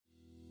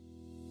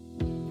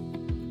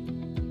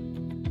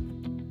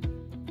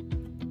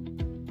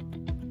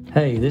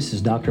Hey, this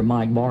is Dr.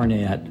 Mike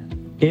Barnett.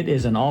 It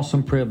is an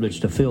awesome privilege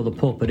to fill the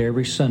pulpit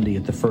every Sunday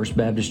at the First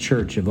Baptist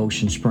Church of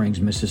Ocean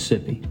Springs,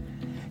 Mississippi.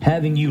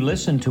 Having you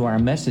listen to our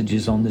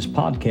messages on this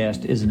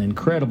podcast is an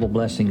incredible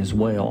blessing as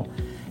well,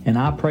 and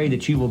I pray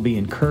that you will be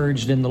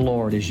encouraged in the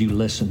Lord as you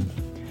listen.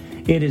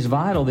 It is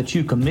vital that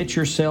you commit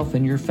yourself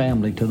and your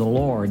family to the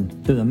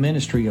Lord through the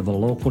ministry of a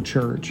local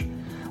church.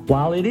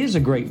 While it is a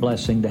great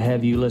blessing to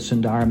have you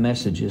listen to our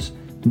messages,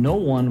 no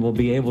one will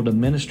be able to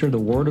minister the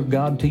Word of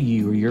God to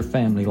you or your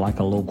family like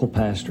a local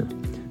pastor.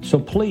 So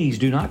please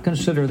do not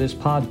consider this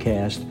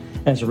podcast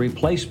as a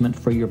replacement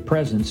for your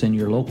presence in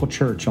your local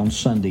church on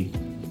Sunday.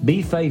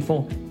 Be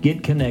faithful,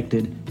 get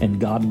connected, and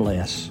God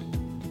bless.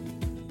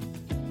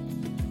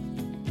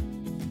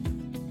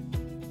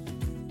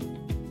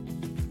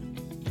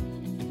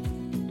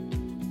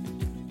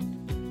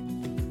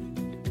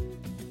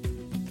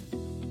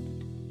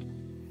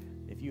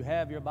 If you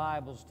have your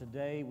Bibles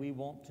today, we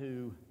want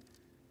to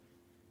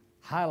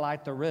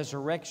highlight the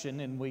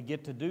resurrection, and we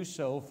get to do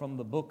so from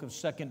the book of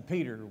 2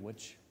 Peter,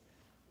 which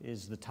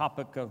is the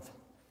topic of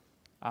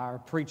our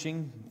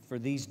preaching for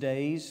these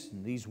days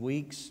and these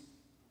weeks.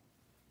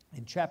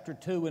 In chapter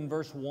 2 and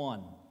verse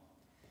 1.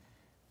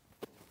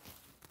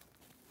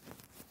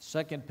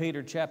 2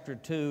 Peter chapter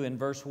 2 and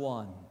verse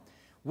 1.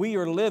 We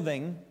are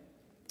living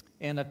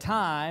in a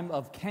time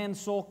of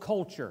cancel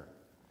culture.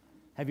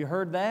 Have you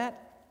heard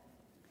that?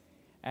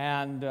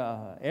 And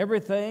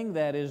everything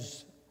that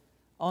is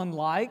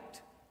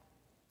unliked,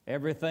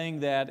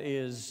 everything that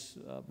is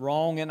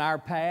wrong in our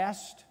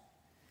past,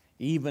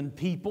 even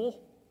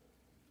people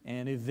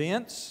and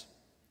events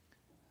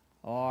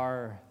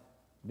are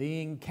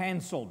being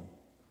canceled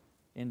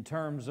in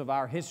terms of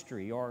our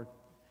history or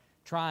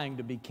trying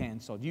to be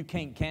canceled. You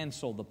can't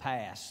cancel the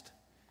past,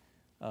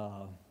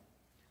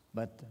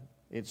 but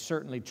it's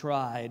certainly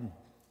tried.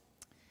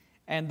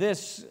 And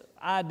this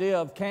idea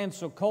of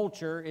cancel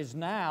culture is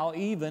now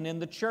even in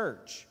the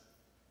church.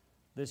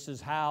 This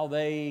is how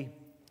the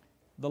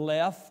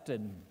left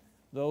and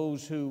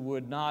those who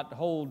would not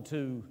hold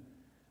to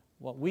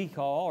what we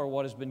call, or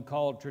what has been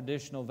called,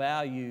 traditional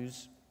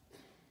values,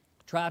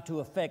 try to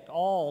affect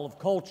all of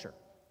culture.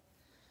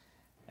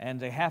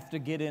 And they have to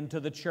get into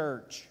the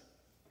church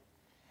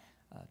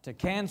to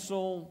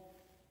cancel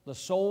the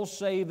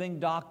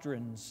soul-saving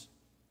doctrines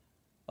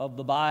of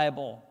the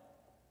Bible,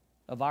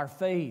 of our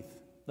faith,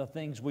 the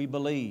things we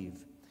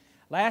believe.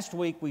 Last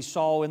week we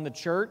saw in the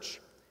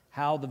church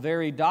how the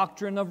very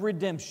doctrine of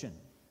redemption,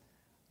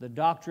 the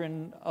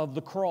doctrine of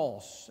the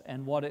cross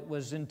and what it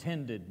was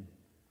intended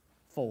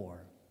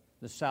for,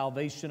 the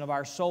salvation of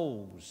our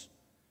souls,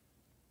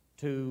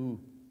 to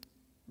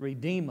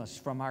redeem us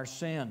from our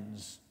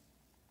sins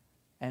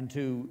and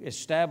to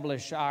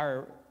establish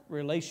our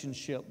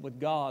relationship with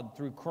God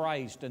through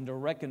Christ and to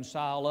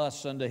reconcile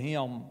us unto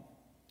Him.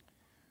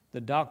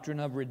 The doctrine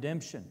of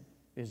redemption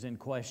is in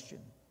question.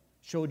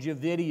 Showed you a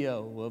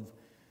video of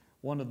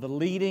one of the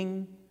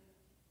leading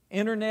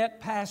internet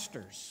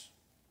pastors,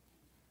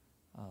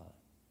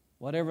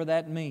 whatever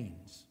that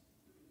means,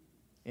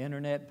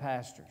 internet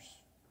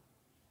pastors.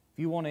 If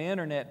you want an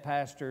internet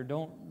pastor,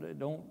 don't.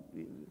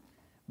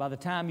 By the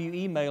time you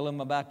email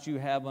him about you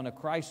having a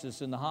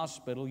crisis in the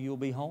hospital, you'll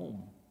be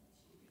home.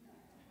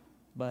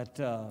 But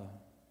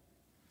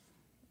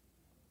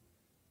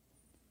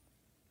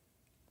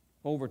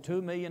over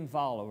 2 million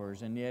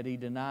followers, and yet he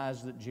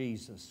denies that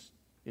Jesus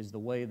is the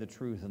way, the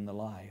truth, and the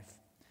life.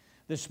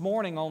 This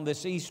morning on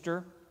this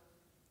Easter,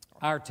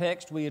 our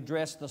text, we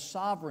address the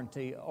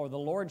sovereignty or the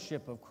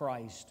lordship of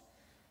Christ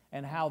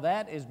and how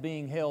that is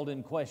being held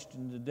in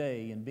question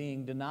today and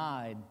being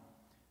denied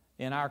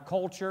in our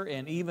culture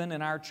and even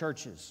in our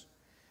churches.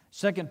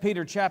 2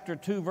 Peter chapter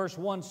 2 verse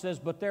 1 says,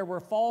 "But there were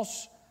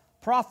false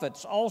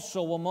prophets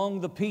also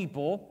among the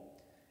people,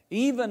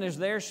 even as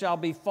there shall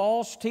be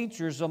false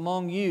teachers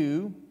among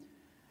you,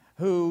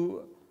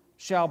 who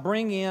shall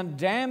bring in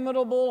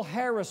damnable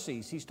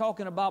heresies." He's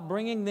talking about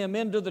bringing them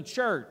into the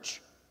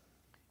church,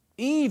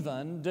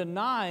 "even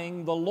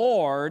denying the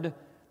Lord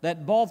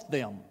that bought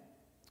them,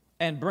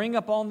 and bring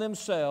upon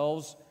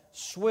themselves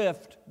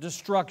swift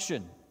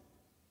destruction."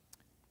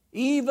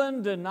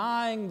 Even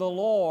denying the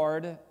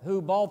Lord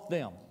who bought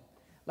them.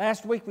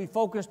 Last week we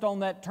focused on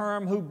that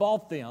term, who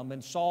bought them,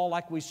 and saw,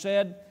 like we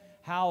said,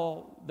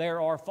 how there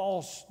are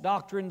false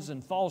doctrines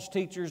and false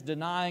teachers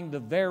denying the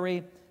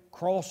very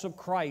cross of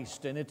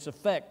Christ and its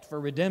effect for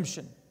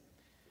redemption.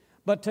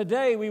 But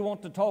today we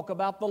want to talk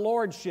about the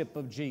lordship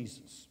of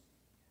Jesus.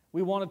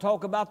 We want to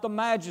talk about the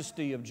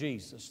majesty of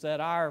Jesus that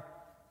our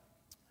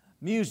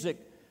music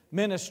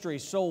ministry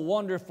so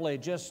wonderfully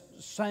just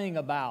sang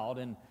about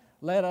and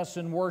led us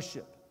in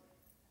worship.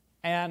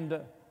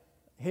 And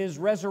His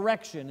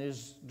resurrection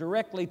is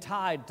directly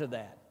tied to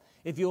that.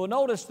 If you will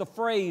notice the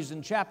phrase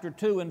in chapter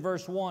 2 and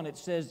verse 1, it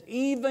says,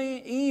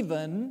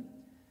 even,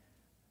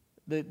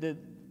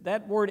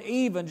 that word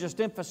even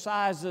just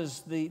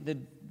emphasizes the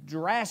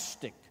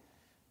drastic,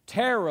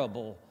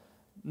 terrible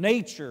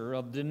nature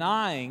of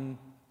denying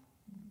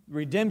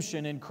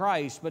redemption in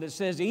Christ, but it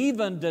says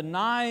even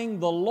denying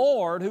the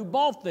Lord who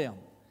bought them.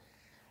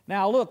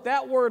 Now look,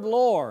 that word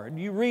Lord,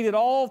 you read it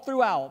all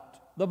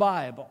throughout the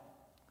Bible.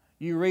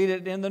 You read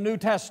it in the New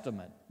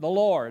Testament, the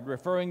Lord,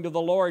 referring to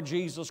the Lord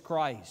Jesus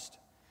Christ.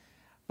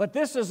 But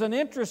this is an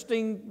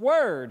interesting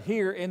word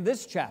here in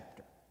this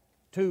chapter,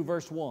 2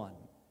 verse 1.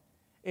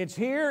 It's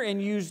here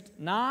and used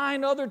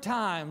 9 other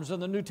times in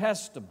the New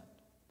Testament.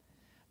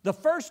 The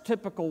first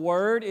typical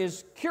word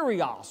is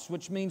kurios,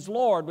 which means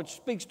Lord, which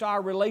speaks to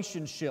our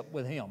relationship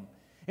with Him.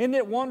 Isn't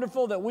it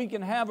wonderful that we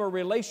can have a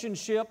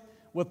relationship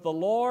with the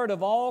Lord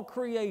of all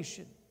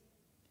creation?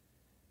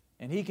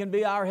 And He can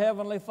be our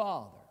Heavenly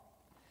Father.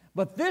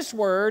 But this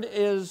word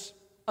is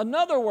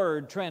another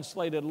word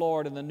translated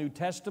Lord in the New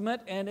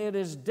Testament, and it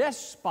is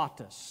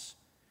despotos.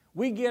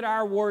 We get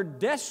our word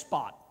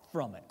despot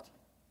from it.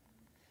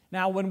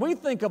 Now, when we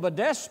think of a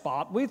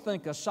despot, we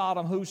think of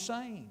Saddam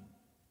Hussein.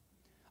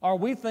 Or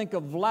we think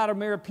of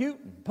Vladimir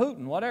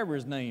Putin, whatever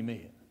his name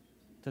is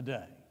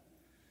today.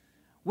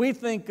 We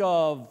think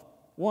of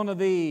one of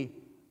the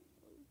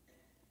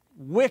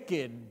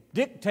wicked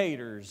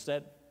dictators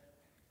that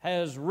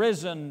has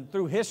risen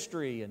through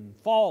history and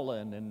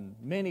fallen, and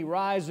many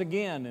rise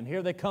again, and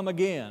here they come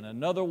again.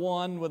 Another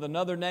one with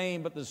another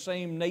name but the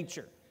same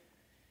nature.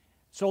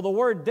 So the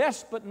word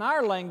despot in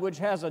our language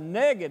has a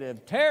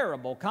negative,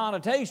 terrible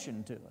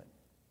connotation to it.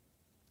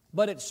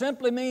 But it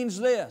simply means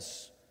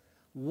this: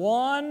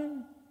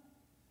 one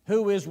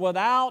who is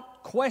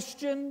without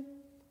question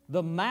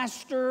the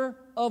master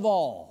of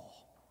all.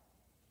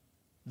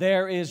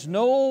 There is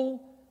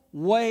no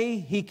way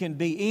he can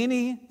be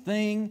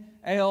anything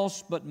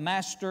else but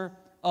master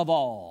of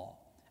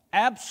all.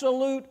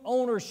 Absolute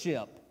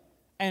ownership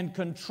and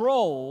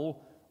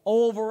control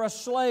over a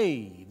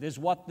slave is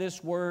what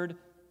this word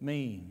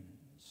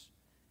means.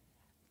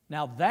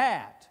 Now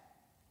that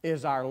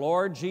is our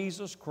Lord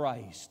Jesus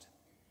Christ.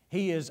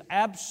 He is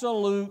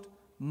absolute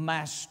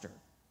master.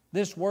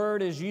 This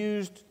word is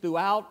used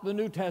throughout the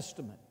New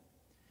Testament.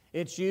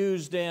 It's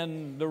used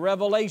in the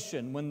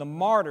Revelation when the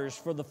martyrs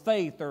for the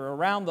faith are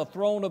around the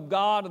throne of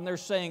God and they're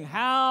saying,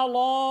 "How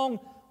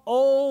long,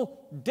 O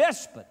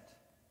despot,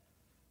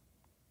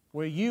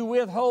 will you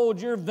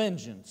withhold your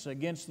vengeance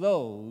against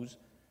those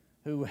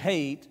who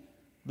hate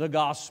the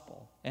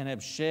gospel and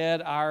have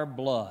shed our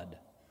blood?"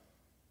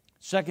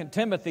 2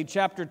 Timothy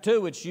chapter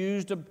 2, it's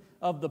used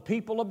of the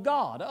people of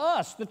God,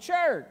 us, the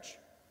church.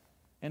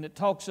 And it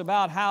talks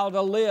about how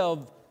to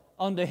live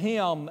unto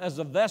Him as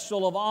a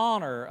vessel of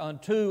honor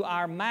unto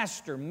our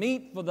master,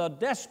 meet for the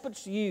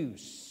despot's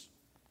use.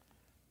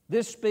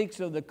 This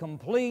speaks of the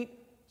complete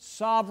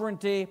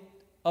sovereignty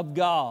of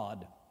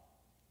God.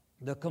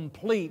 The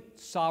complete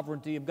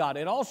sovereignty of God.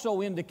 It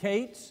also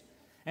indicates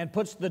and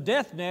puts the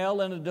death knell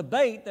in a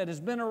debate that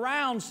has been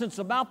around since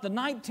about the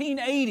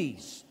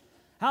 1980s.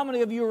 How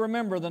many of you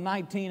remember the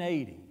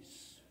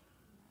 1980s?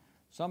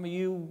 Some of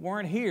you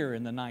weren't here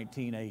in the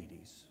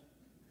 1980s.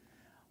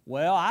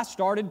 Well, I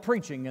started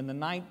preaching in the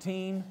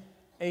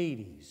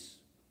 1980s.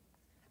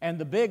 And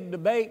the big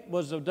debate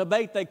was a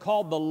debate they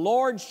called the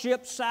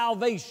Lordship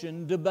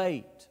Salvation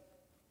debate.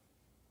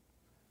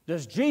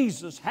 Does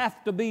Jesus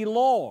have to be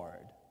Lord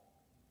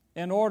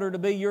in order to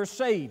be your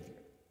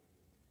Savior?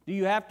 Do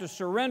you have to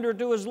surrender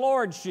to His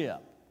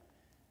Lordship?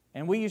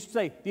 And we used to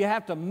say, do you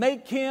have to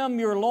make Him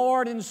your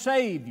Lord and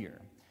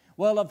Savior?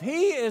 Well, if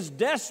He is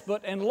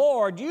despot and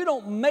Lord, you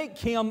don't make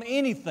Him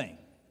anything.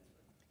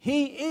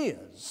 He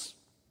is.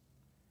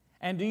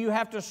 And do you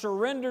have to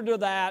surrender to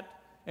that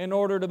in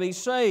order to be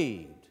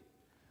saved?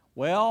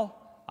 Well,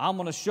 I'm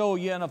going to show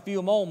you in a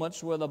few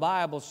moments where the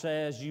Bible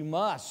says you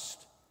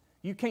must.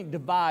 You can't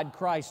divide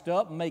Christ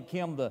up and make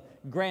Him the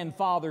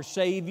grandfather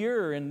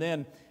Savior and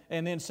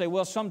then say,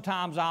 well,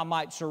 sometimes I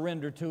might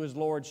surrender to His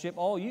Lordship.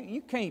 Oh,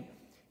 you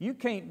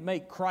can't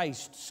make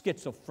Christ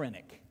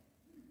schizophrenic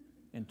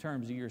in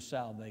terms of your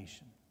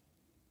salvation.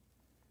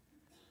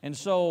 And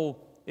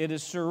so it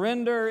is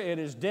surrender, it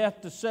is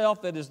death to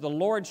self, it is the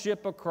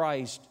Lordship of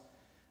Christ.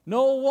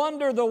 No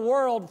wonder the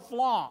world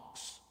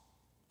flocks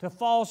to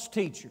false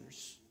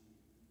teachers,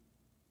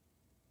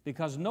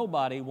 because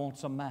nobody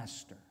wants a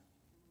master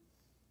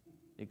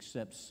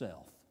except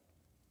self.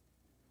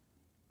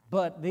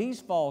 But these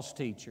false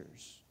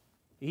teachers,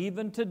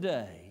 even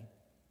today,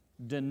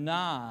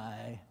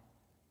 deny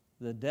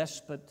the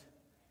despot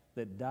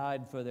that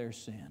died for their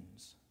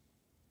sins.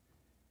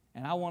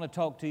 And I want to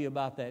talk to you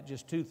about that,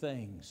 just 2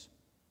 things.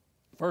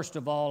 First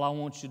of all, I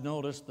want you to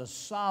notice the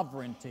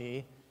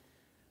sovereignty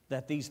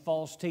that these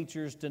false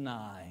teachers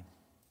deny.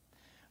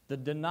 The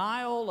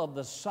denial of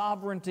the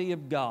sovereignty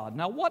of God.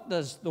 Now, what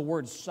does the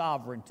word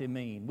sovereignty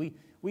mean?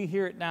 We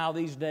hear it now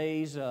these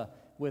days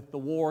with the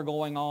war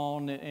going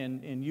on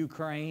in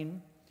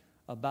Ukraine,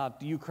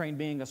 about Ukraine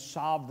being a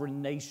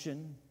sovereign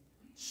nation,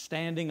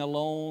 standing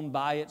alone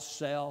by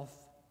itself.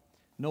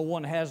 No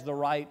one has the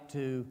right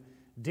to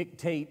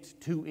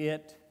dictate to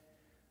it.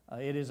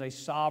 It is a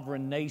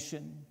sovereign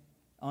nation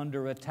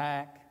under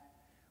attack.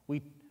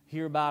 We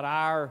hear about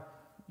our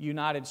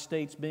United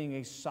States being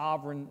a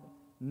sovereign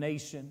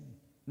nation.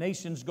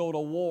 Nations go to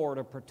war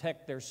to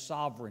protect their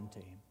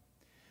sovereignty.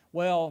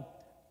 Well,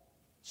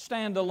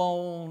 stand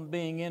alone,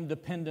 being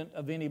independent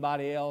of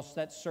anybody else.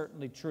 That's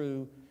certainly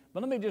true.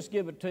 But let me just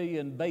give it to you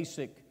in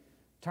basic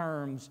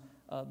terms.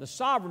 The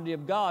sovereignty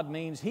of God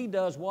means He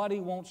does what He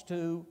wants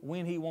to,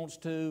 when He wants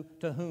to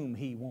whom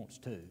He wants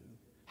to,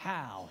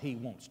 how He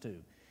wants to.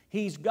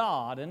 He's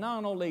God, and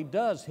not only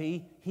does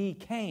He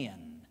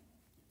can.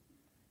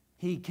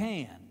 He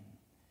can.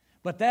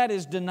 But that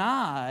is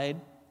denied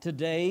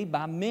today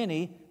by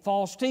many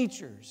false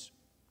teachers.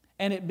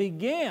 And it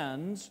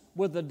begins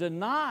with the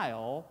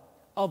denial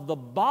of the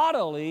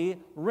bodily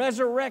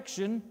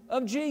resurrection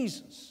of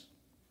Jesus.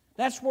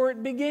 That's where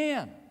it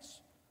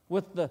begins,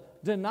 with the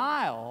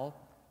denial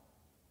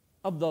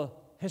of the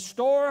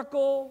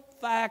historical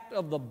fact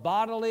of the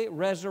bodily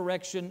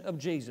resurrection of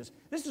Jesus.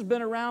 This has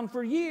been around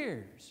for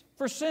years,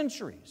 for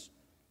centuries.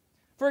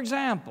 For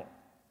example,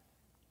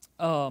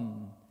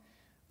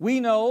 we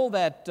know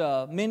that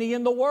many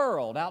in the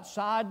world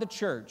outside the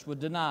church would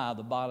deny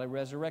the bodily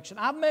resurrection.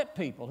 I've met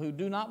people who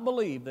do not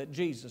believe that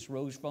Jesus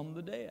rose from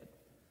the dead.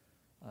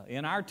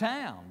 In our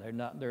town,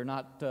 they're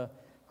not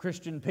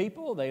Christian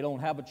people. They don't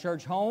have a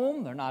church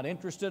home. They're not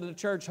interested in a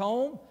church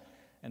home.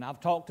 And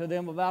I've talked to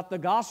them about the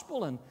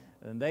gospel, and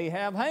they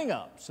have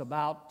hang-ups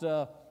about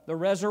the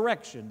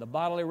resurrection, the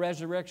bodily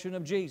resurrection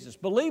of Jesus.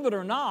 Believe it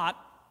or not,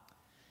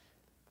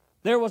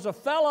 there was a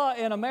fella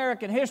in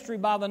American history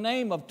by the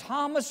name of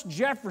Thomas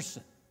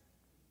Jefferson.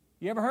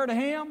 You ever heard of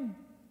him?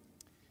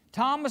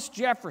 Thomas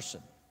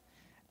Jefferson.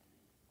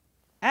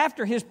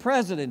 After his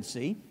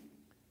presidency,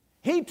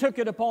 he took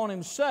it upon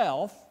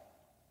himself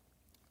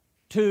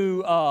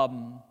to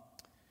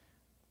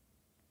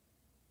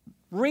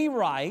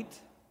rewrite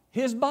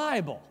his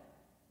Bible.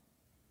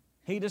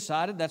 He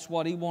decided that's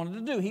what he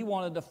wanted to do. He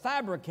wanted to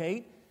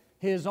fabricate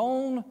his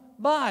own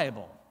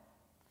Bible.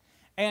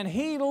 And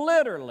he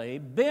literally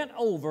bent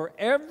over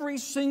every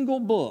single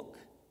book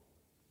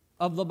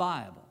of the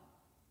Bible,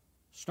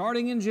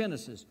 starting in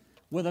Genesis,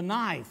 with a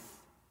knife.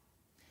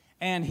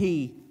 And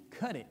he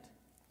cut it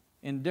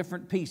in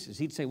different pieces.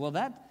 He'd say, well,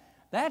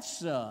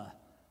 that's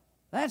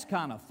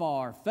kind of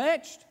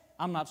far-fetched.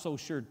 I'm not so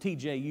sure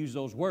TJ used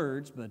those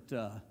words,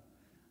 but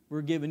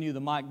we're giving you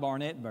the Mike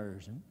Barnett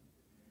version.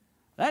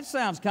 That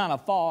sounds kind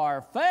of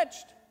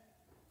far-fetched.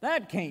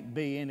 That can't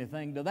be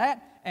anything to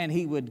that. And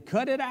he would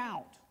cut it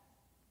out.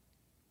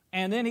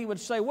 And then he would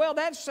say, well,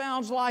 that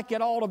sounds like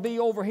it ought to be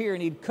over here.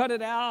 And he'd cut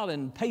it out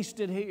and paste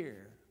it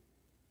here.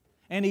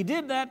 And he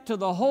did that to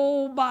the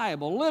whole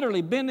Bible,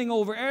 literally bending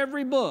over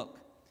every book.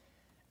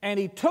 And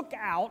he cut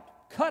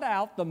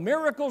out the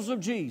miracles of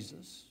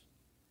Jesus,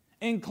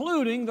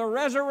 including the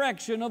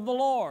resurrection of the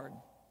Lord.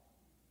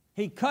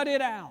 He cut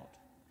it out.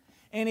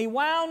 And he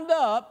wound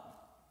up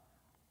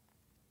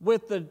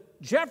with the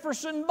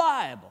Jefferson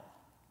Bible.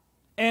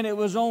 And it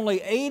was only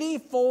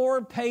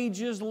 84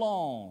 pages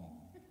long.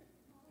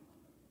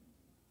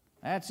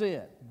 That's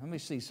it. Let me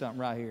see something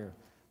right here.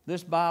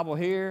 This Bible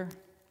here,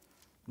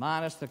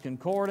 minus the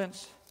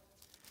concordance,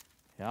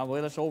 well,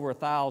 it's over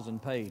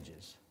 1,000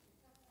 pages.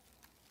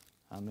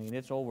 I mean,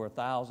 it's over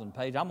 1,000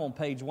 pages. I'm on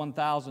page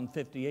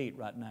 1,058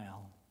 right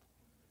now,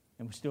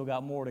 and we still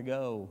got more to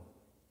go.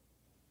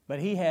 But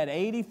he had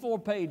 84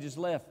 pages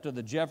left to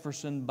the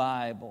Jefferson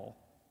Bible.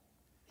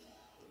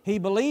 He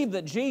believed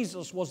that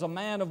Jesus was a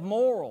man of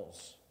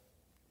morals.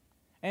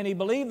 And he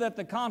believed that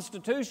the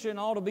Constitution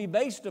ought to be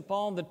based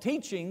upon the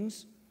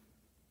teachings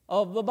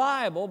of the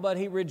Bible, but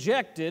he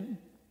rejected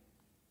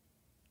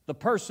the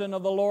person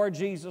of the Lord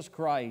Jesus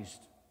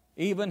Christ,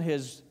 even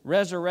His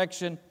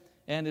resurrection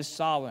and His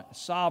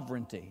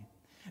sovereignty.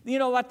 You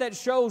know what that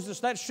shows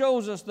us? That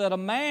shows us that a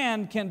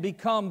man can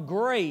become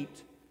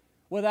great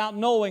without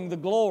knowing the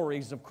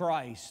glories of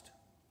Christ.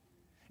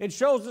 It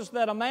shows us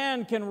that a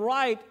man can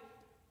write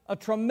a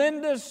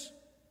tremendous,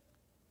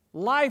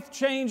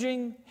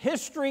 life-changing,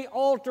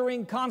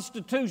 history-altering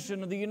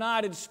Constitution of the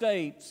United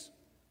States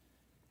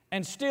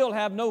and still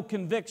have no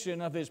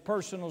conviction of his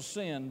personal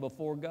sin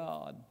before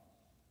God.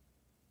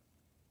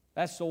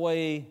 That's the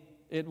way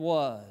it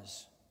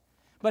was.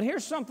 But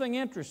here's something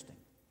interesting.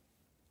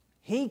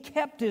 He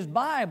kept his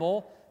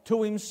Bible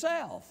to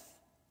himself.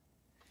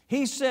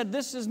 He said,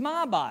 this is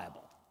my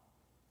Bible.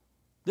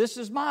 This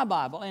is my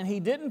Bible. And he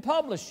didn't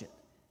publish it.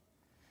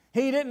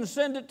 He didn't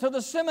send it to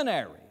the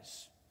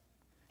seminaries.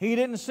 He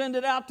didn't send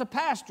it out to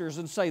pastors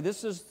and say,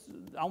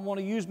 I want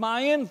to use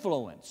my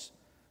influence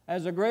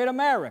as a great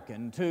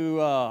American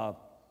to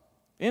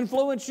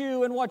influence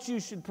you in what you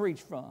should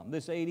preach from,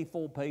 this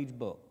 84-page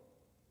book.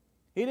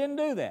 He didn't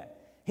do that.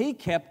 He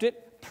kept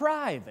it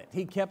private.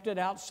 He kept it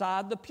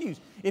outside the pews.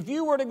 If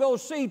you were to go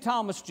see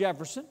Thomas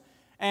Jefferson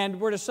and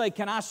were to say,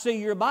 can I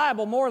see your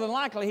Bible? More than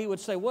likely he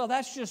would say, well,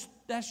 that's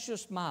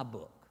just my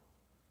book.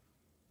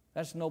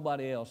 That's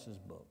nobody else's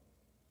book.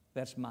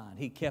 That's mine.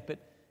 He kept it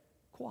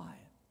quiet.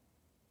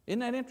 Isn't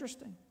that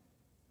interesting?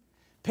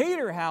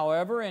 Peter,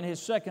 however, in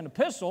his second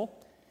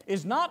epistle,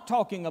 is not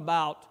talking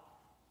about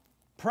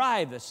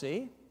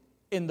privacy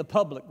in the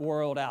public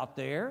world out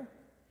there.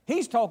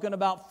 He's talking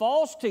about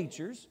false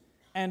teachers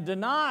and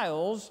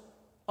denials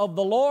of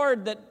the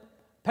Lord that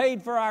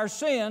paid for our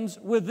sins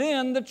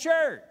within the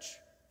church.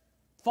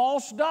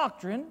 false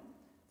doctrine,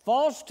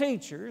 false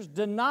teachers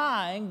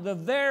denying the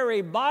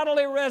very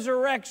bodily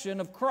resurrection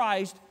of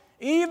Christ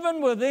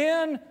even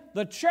within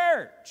the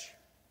church.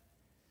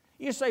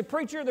 You say,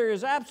 preacher, there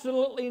is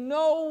absolutely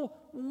no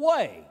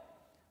way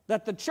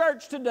that the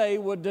church today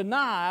would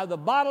deny the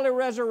bodily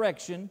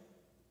resurrection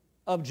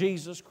of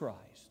Jesus Christ.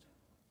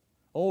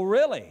 Oh,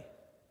 really?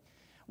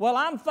 Well,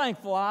 I'm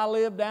thankful I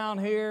live down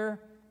here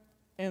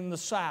in the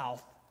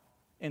South,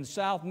 in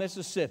South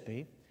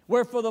Mississippi,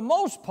 where for the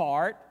most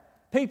part,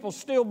 people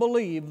still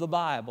believe the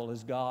Bible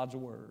is God's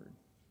Word.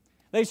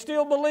 They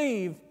still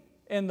believe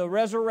in the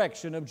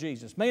resurrection of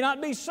Jesus. May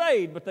not be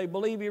saved, but they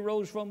believe He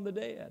rose from the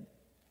dead.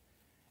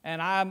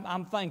 And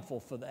I'm thankful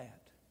for that.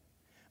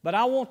 But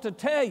I want to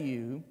tell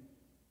you,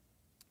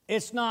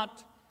 it's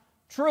not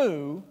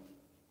true.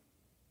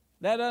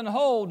 That doesn't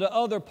hold to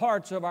other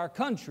parts of our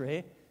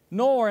country,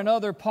 nor in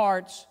other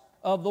parts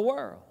of the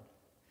world.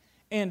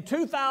 In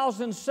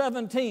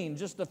 2017,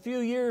 just a few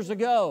years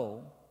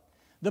ago,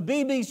 the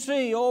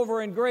BBC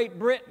over in Great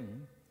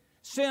Britain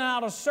sent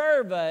out a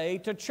survey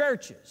to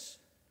churches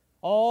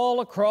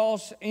all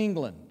across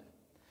England.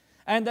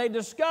 And they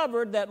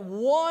discovered that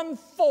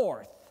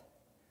 1/4,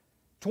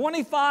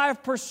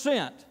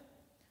 25%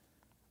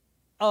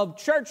 of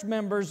church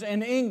members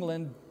in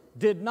England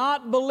did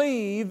not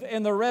believe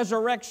in the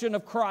resurrection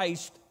of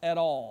Christ at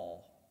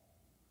all.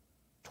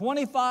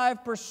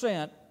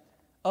 25%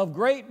 of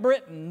Great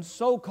Britain's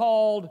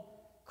so-called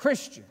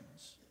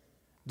Christians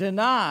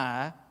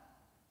deny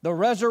the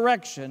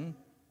resurrection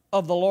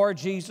of the Lord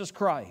Jesus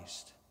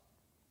Christ.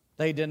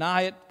 They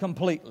deny it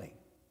completely.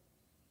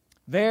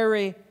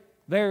 Very,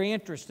 very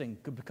interesting,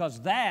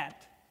 because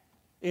that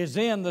is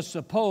in the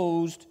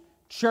supposed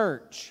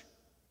church.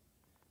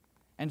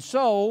 And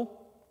so,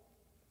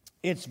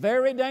 it's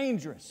very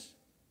dangerous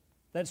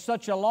that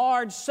such a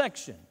large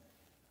section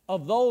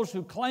of those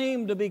who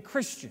claim to be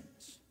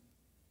Christians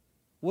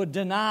would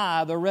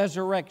deny the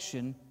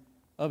resurrection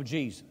of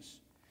Jesus.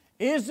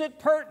 Is it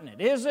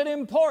pertinent? Is it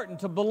important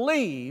to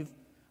believe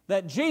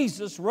that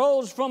Jesus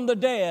rose from the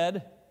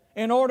dead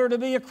in order to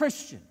be a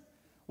Christian?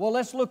 Well,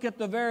 let's look at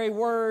the very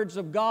words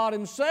of God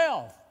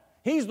Himself.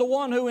 He's the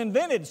one who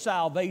invented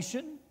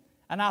salvation,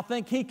 and I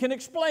think He can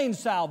explain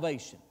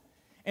salvation.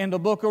 In the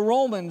book of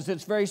Romans,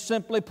 it's very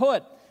simply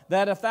put,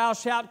 that if thou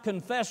shalt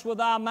confess with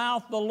thy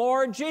mouth the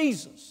Lord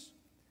Jesus,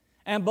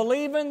 and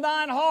believe in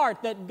thine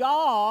heart that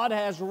God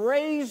has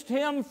raised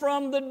Him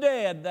from the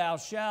dead, thou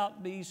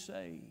shalt be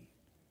saved.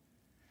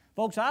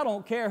 Folks, I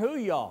don't care who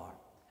you are,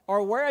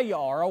 or where you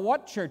are, or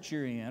what church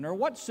you're in, or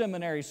what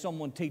seminary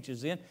someone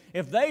teaches in.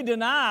 If they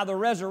deny the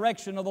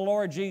resurrection of the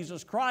Lord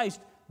Jesus Christ,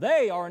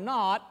 they are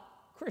not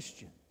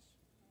Christians.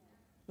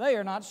 They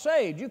are not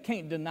saved. You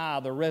can't deny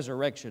the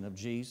resurrection of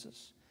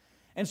Jesus.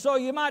 And so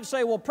you might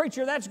say, well,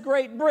 preacher, that's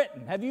Great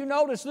Britain. Have you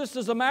noticed this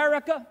is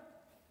America?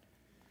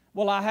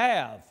 Well, I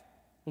have.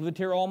 I've lived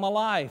here all my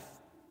life.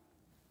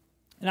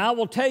 And I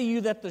will tell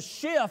you that the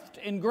shift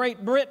in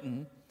Great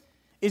Britain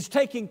is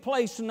taking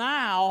place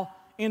now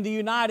in the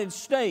United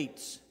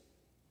States.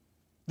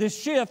 This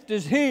shift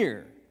is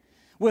here.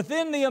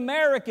 Within the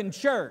American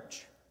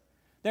church,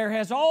 there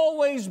has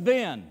always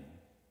been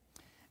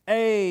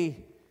a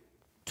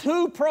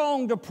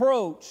two-pronged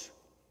approach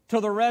to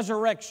the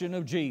resurrection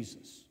of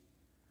Jesus.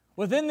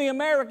 Within the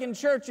American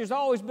church, there's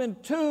always been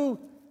two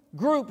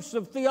groups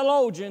of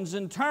theologians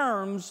in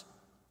terms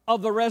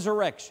of the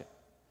resurrection.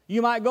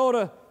 You might go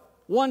to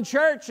one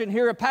church and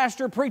hear a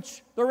pastor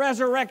preach the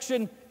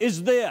resurrection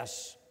is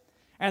this.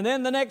 And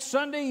then the next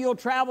Sunday you'll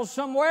travel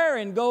somewhere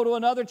and go to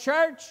another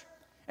church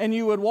and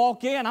you would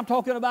walk in, I'm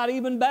talking about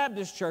even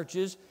Baptist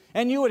churches,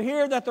 and you would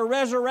hear that the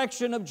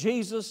resurrection of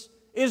Jesus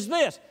is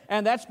this.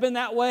 And that's been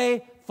that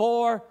way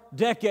for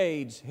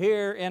decades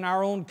here in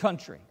our own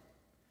country.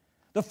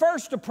 The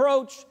first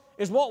approach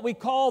is what we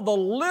call the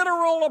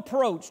literal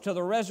approach to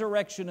the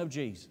resurrection of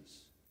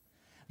Jesus.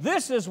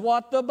 This is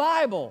what the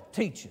Bible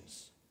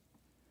teaches.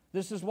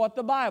 This is what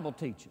the Bible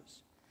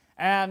teaches.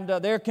 And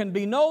there can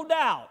be no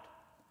doubt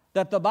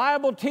that the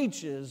Bible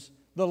teaches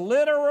the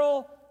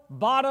literal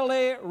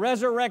bodily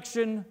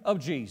resurrection of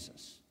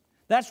Jesus.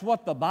 That's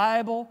what the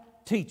Bible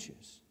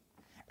teaches.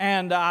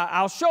 And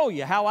I'll show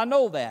you how I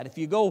know that. If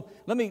you go,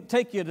 let me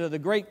take you to the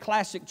great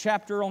classic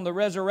chapter on the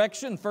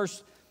resurrection, 1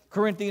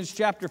 Corinthians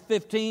chapter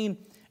 15.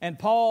 And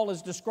Paul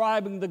is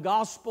describing the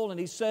gospel, and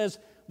he says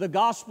the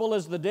gospel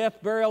is the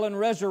death, burial, and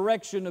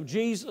resurrection of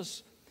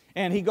Jesus.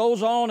 And he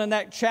goes on in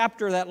that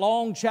chapter, that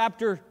long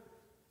chapter,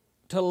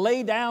 to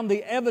lay down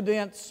the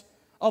evidence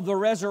of the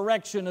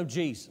resurrection of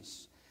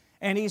Jesus.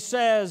 And he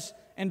says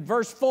in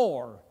verse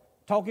 4,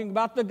 talking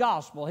about the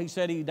gospel, he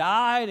said he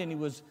died and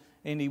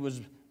he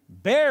was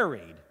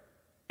buried,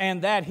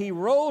 and that he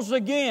rose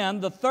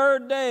again the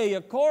third day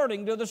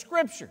according to the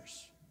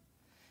Scriptures.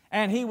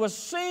 And he was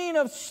seen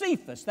of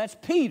Cephas, that's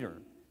Peter,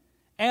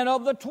 and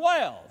of the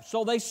 12.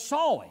 So they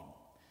saw him.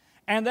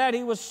 And that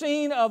he was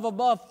seen of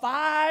above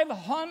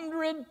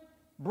 500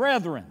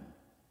 brethren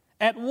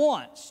at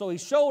once. So he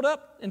showed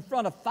up in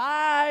front of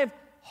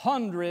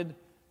 500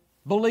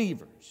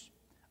 believers.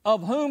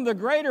 of whom the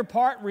greater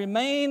part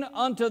remain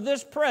unto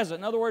this present.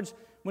 In other words,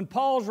 when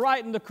Paul's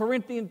writing to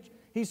Corinthians,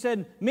 he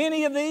said,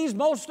 many of these,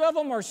 most of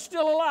them are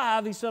still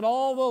alive. He said,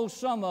 although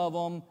some of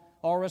them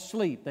are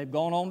asleep. They've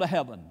gone on to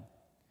heaven.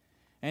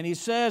 And he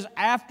says,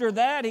 after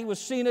that he was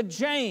seen of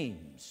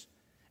James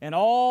and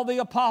all the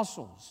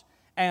apostles.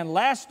 And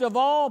last of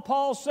all,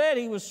 Paul said,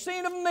 he was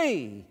seen of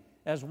me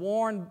as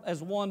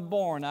one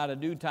born out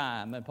of due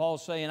time. And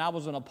Paul's saying, I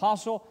was an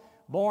apostle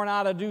born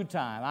out of due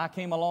time. I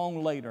came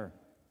along later.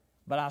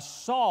 But I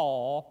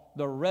saw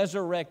the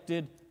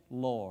resurrected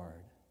Lord.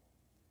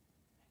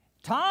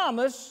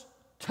 Thomas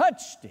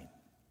touched him.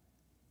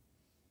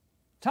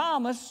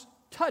 Thomas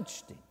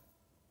touched him.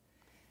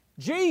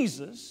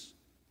 Jesus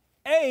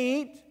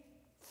ate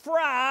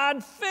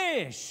fried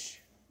fish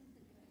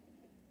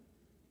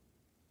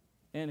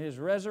in his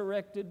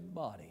resurrected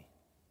body.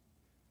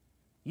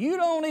 You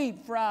don't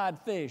eat fried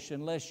fish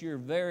unless you're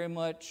very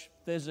much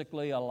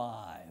physically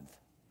alive.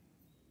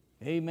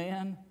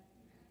 Amen?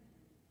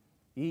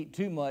 You eat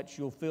too much,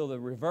 you'll feel the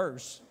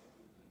reverse.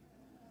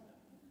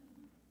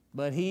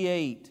 But he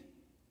ate.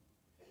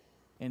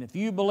 And if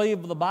you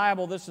believe the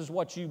Bible, this is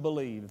what you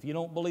believe. If you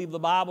don't believe the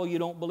Bible, you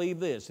don't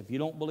believe this. If you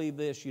don't believe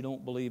this, you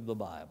don't believe the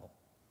Bible.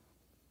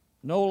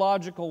 No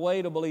logical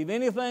way to believe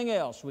anything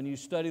else when you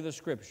study the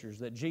Scriptures,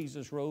 that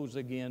Jesus rose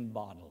again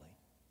bodily.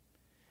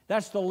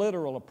 That's the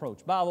literal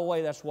approach. By the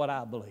way, that's what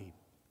I believe.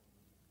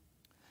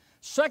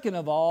 Second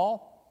of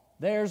all,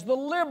 there's the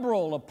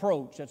liberal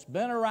approach that's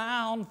been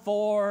around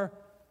for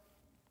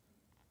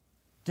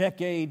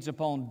decades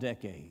upon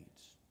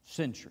decades,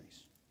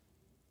 centuries.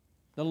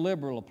 The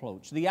liberal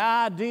approach. The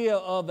idea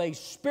of a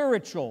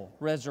spiritual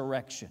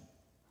resurrection.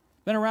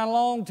 Been around a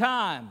long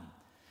time.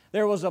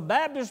 There was a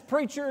Baptist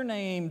preacher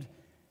named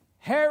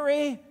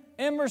Harry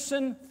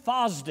Emerson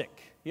Fosdick.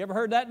 You ever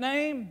heard that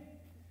name?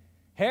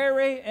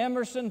 Harry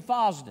Emerson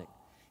Fosdick.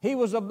 He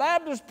was a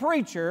Baptist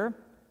preacher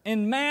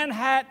in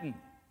Manhattan,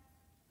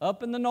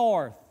 up in the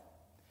north.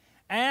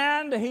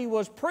 And he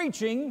was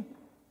preaching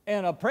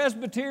in a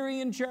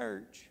Presbyterian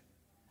church.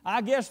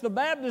 I guess the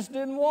Baptists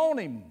didn't want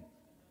him.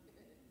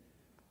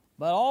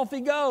 But off he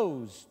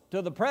goes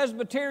to the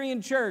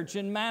Presbyterian church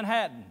in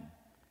Manhattan.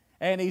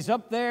 And he's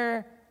up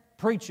there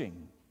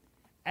preaching.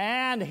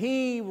 And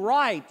he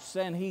writes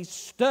and he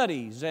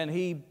studies and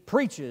he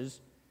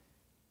preaches.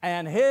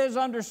 And his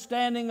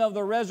understanding of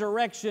the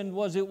resurrection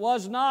was it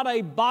was not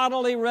a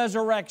bodily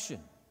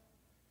resurrection.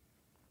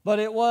 But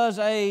it was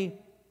a,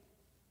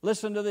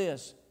 listen to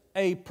this,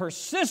 a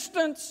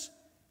persistence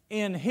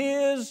in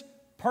his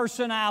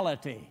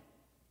personality.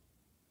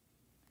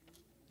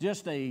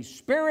 Just a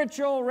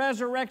spiritual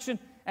resurrection,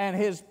 and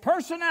his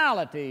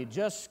personality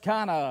just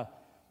kind of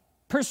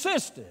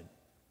persisted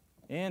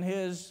in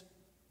his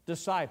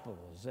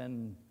disciples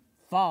and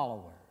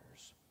followers.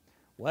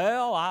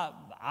 Well,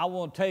 I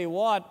want to tell you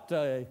what,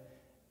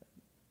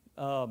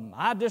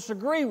 I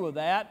disagree with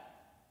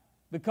that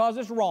because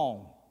it's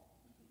wrong.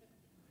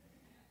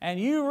 And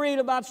you read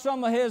about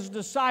some of his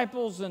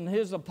disciples and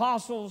his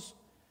apostles,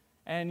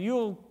 and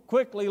you'll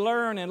quickly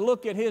learn and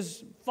look at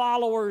his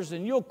followers,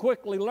 and you'll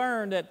quickly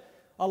learn that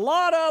a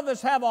lot of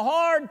us have a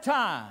hard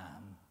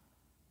time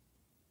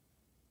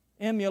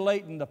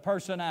emulating the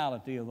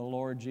personality of the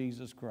Lord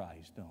Jesus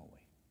Christ, don't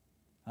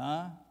we?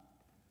 Huh?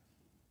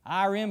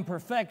 Our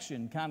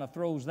imperfection kind of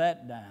throws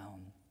that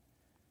down.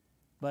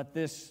 But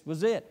this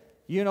was it.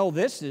 You know,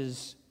 this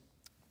is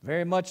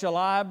very much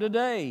alive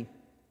today.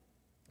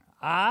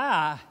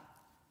 I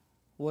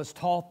was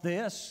taught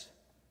this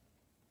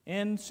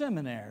in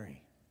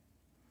seminary.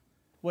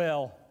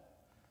 Well,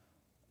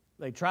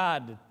 they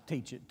tried to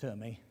teach it to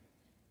me.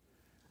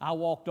 I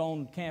walked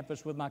on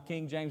campus with my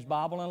King James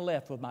Bible and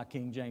left with my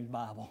King James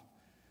Bible,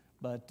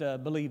 but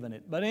believing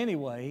it. But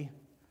anyway,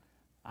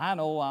 I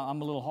know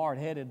I'm a little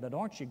hard-headed, but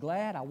aren't you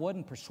glad I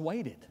wasn't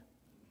persuaded?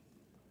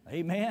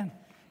 Amen.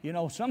 You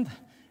know, some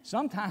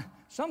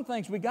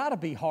things we got to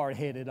be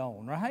hard-headed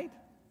on, right?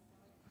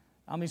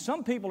 I mean,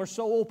 some people are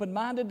so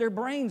open-minded their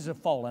brains have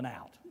fallen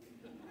out.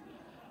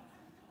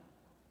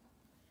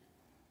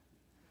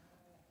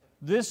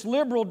 This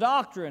liberal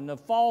doctrine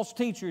of false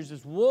teachers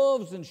is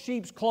wolves in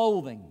sheep's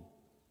clothing.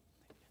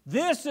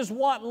 This is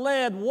what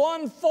led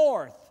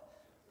 1/4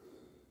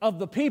 of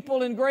the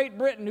people in Great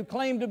Britain who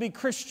claim to be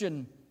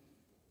Christian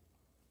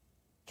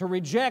to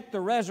reject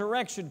the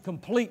resurrection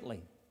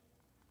completely.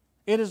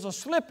 It is a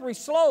slippery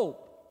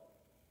slope.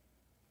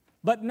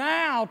 But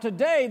now,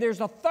 today, there's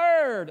a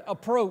third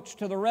approach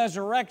to the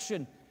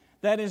resurrection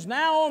that is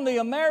now on the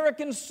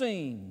American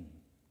scene.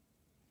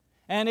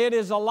 And it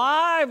is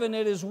alive, and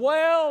it is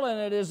well, and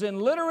it is in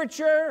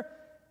literature,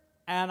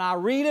 and I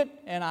read it,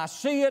 and I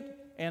see it,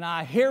 and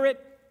I hear it,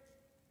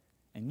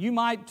 and you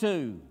might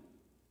too.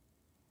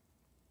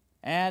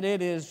 And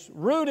it is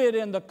rooted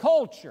in the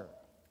culture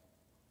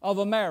of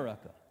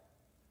America.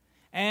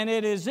 And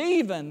it is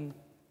even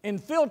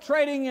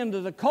infiltrating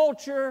into the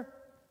culture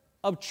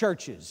of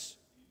churches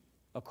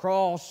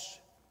across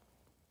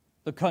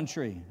the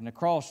country and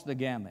across the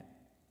gamut.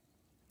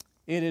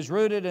 It is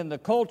rooted in the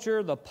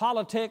culture, the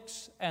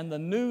politics, and the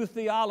new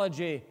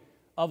theology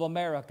of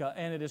America,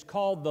 and it is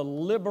called the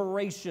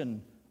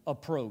liberation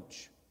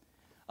approach.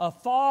 A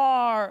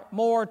far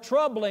more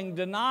troubling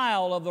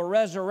denial of the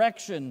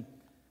resurrection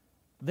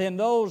than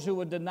those who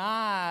would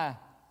deny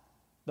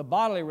the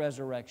bodily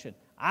resurrection.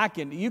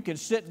 You can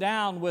sit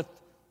down with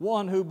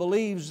one who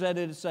believes that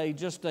it's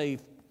just a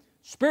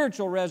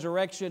spiritual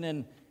resurrection,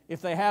 and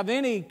if they have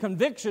any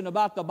conviction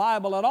about the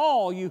Bible at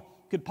all, you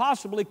could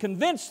possibly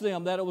convince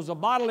them that it was a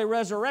bodily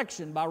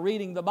resurrection by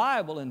reading the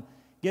Bible and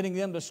getting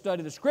them to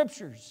study the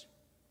Scriptures.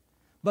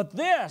 But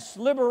this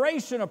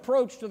liberation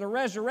approach to the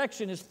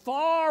resurrection is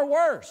far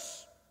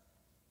worse.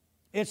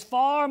 It's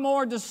far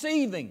more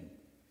deceiving.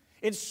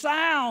 It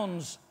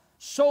sounds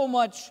so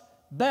much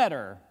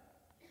better.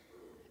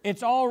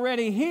 It's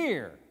already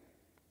here.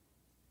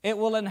 It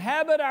will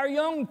inhabit our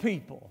young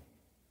people.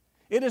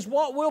 It is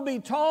what will be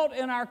taught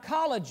in our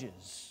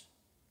colleges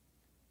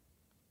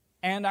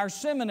and our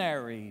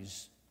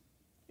seminaries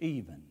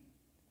even.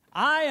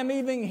 I am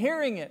even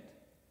hearing it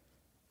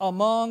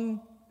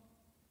among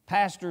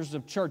pastors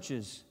of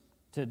churches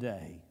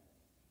today.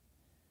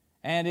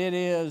 And it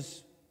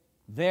is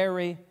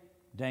very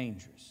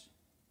dangerous.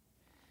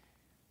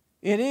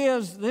 It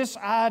is this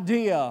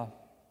idea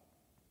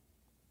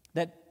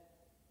that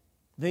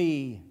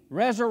the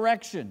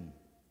resurrection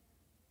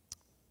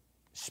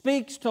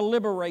speaks to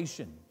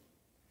liberation,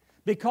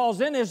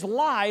 because in His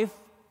life,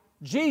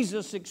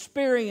 Jesus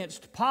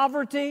experienced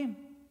poverty,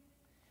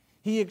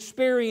 He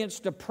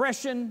experienced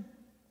oppression,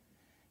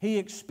 He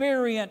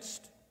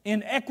experienced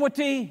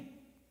inequity,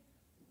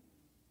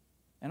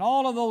 and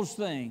all of those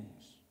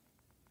things.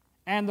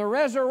 And the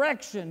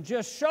resurrection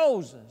just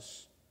shows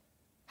us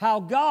how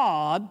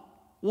God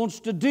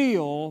wants to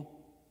deal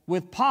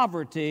with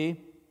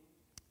poverty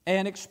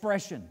and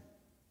oppression.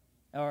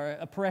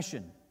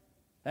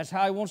 That's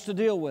how He wants to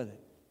deal with it.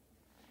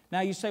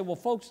 Now you say, well,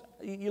 folks,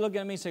 you look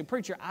at me and say,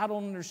 preacher, I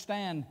don't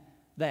understand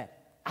that.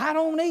 I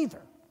don't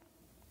either.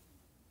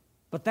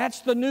 But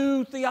that's the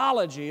new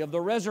theology of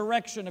the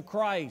resurrection of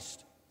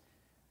Christ.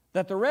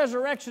 That the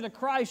resurrection of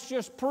Christ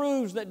just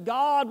proves that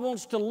God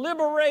wants to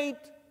liberate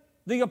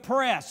the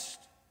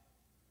oppressed.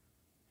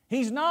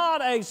 He's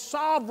not a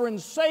sovereign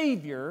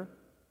Savior.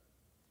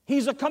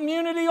 He's a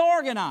community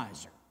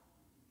organizer.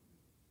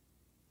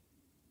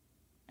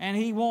 And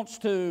He wants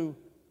to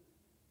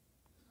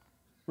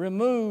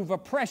remove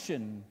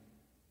oppression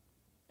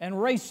and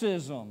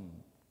racism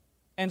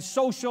and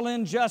social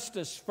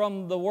injustice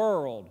from the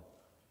world,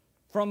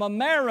 from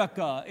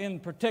America in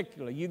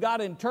particular. You got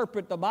to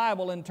interpret the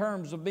Bible in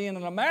terms of being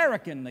an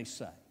American, they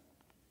say.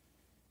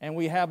 And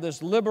we have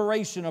this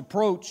liberation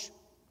approach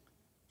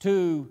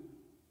to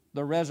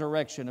the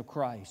resurrection of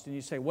Christ. And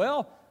you say,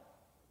 well,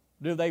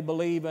 do they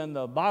believe in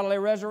the bodily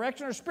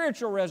resurrection or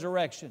spiritual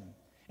resurrection?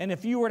 And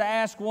if you were to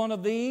ask one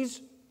of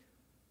these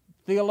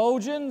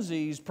theologians,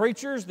 these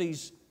preachers,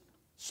 these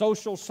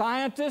social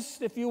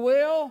scientists, if you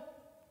will,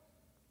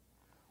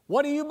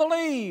 what do you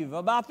believe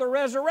about the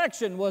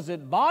resurrection? Was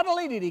it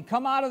bodily? Did He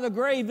come out of the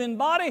grave in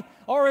body?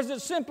 Or is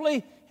it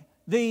simply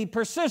the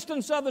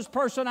persistence of His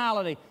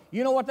personality?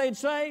 You know what they'd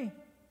say?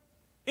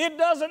 It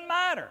doesn't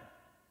matter.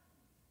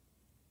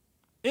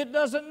 It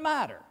doesn't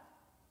matter.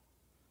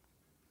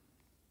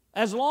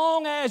 As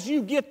long as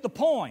you get the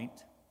point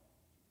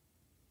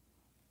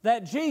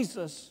that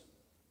Jesus'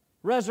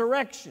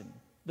 resurrection,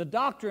 the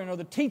doctrine or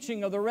the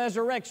teaching of the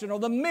resurrection or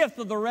the myth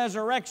of the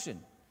resurrection,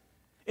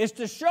 is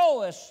to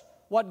show us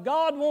what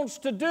God wants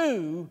to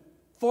do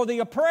for the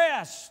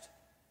oppressed,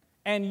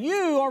 and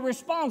you are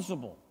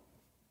responsible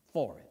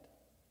for it.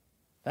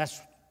 That's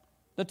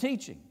the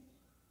teaching.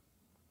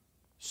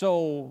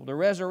 So the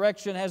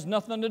resurrection has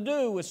nothing to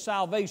do with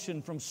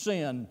salvation from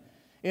sin.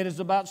 It is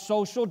about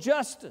social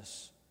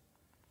justice.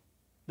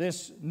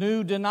 This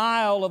new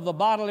denial of the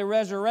bodily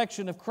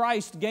resurrection of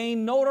Christ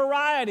gained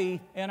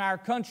notoriety in our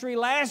country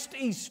last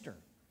Easter.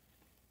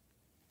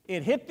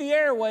 It hit the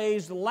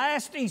airways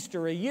last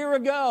Easter, a year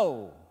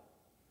ago,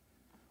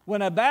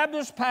 when a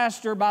Baptist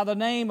pastor by the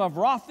name of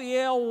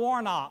Raphael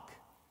Warnock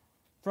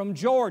from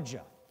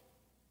Georgia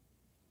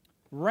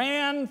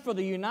ran for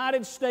the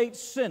United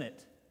States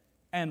Senate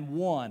and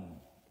won.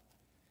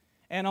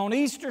 And on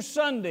Easter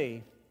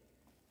Sunday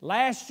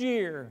last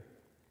year,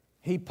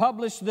 he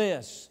published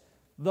this: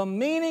 "The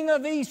meaning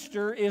of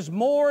Easter is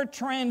more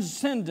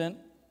transcendent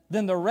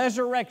than the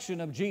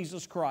resurrection of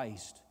Jesus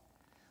Christ.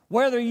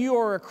 Whether you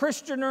are a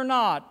Christian or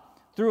not,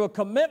 through a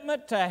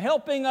commitment to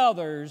helping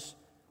others,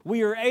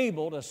 we are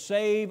able to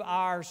save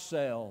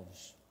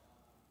ourselves."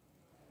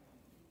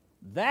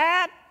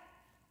 That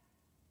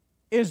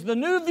is the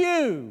new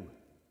view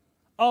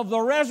of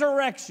the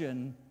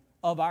resurrection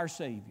of our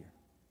Savior.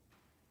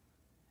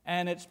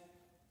 And it's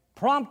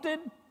prompted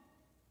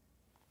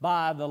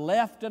by the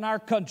left in our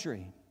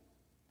country.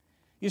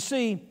 You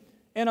see,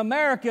 in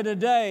America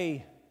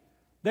today,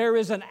 there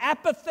is an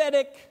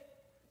apathetic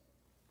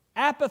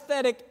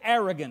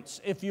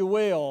arrogance, if you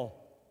will,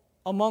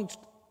 amongst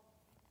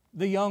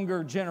the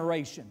younger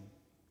generation,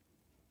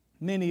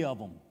 many of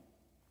them.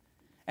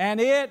 And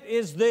it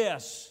is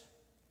this: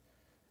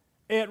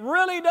 it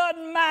really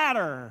doesn't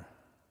matter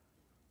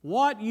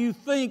what you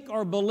think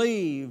or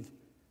believe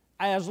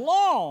as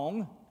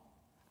long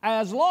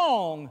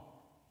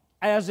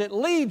as it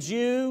leads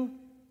you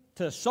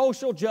to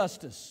social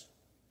justice.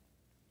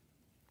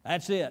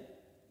 That's it.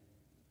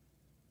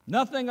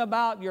 Nothing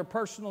about your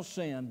personal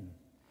sin.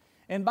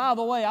 And by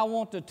the way, I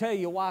want to tell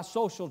you why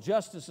social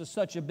justice is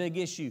such a big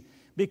issue.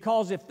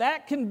 Because if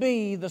that can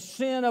be the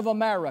sin of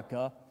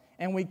America,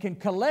 and we can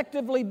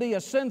collectively be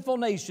a sinful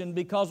nation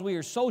because we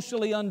are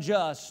socially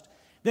unjust,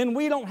 then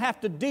we don't have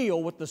to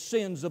deal with the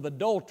sins of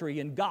adultery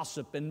and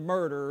gossip and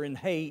murder and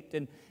hate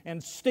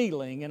and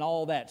stealing and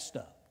all that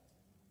stuff.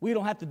 We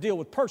don't have to deal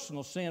with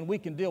personal sin. We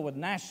can deal with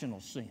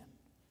national sin.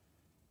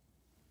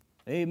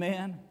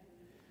 Amen?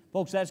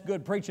 Folks, that's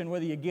good preaching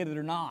whether you get it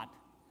or not.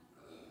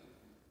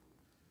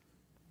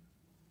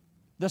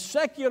 The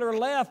secular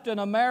left in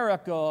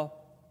America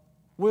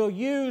will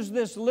use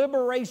this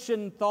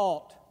liberation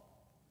thought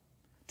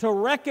to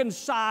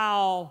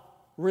reconcile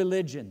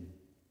religion.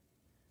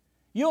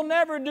 You'll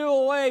never do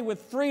away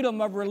with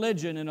freedom of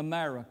religion in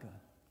America.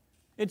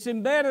 It's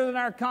embedded in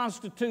our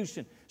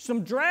Constitution.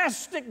 Some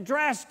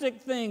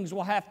drastic things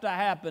will have to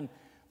happen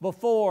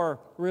before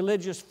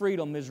religious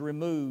freedom is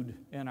removed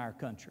in our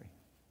country.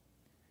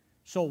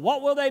 So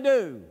what will they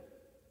do?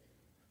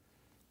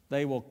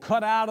 They will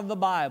cut out of the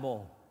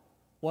Bible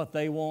what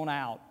they want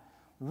out.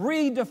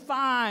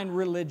 Redefine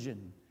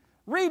religion.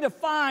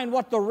 Redefine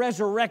what the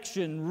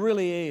resurrection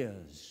really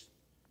is.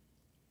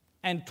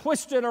 And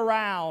twist it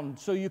around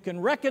so you can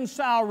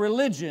reconcile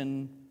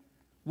religion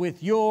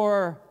with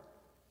your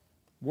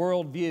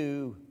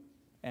worldview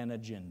and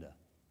agenda.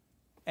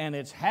 And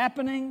it's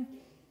happening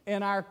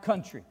in our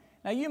country.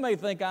 Now, you may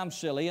think I'm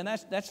silly, and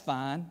that's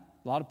fine.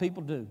 A lot of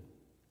people do.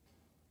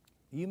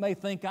 You may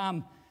think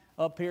I'm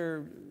up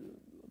here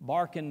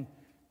barking,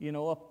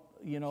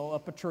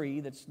 up a tree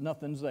that's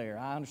nothing's there.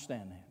 I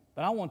understand that.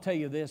 But I want to tell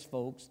you this,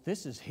 folks.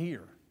 This is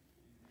here.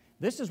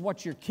 This is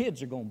what your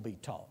kids are going to be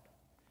taught.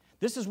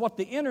 This is what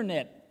the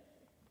internet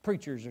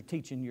preachers are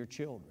teaching your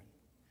children.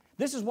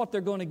 This is what they're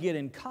going to get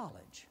in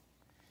college.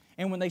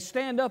 And when they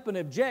stand up and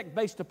object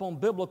based upon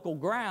biblical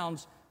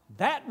grounds,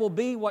 that will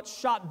be what's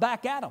shot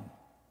back at them.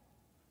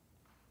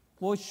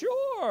 Well,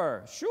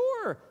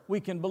 sure,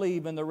 we can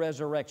believe in the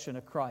resurrection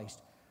of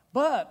Christ.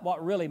 But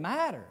what really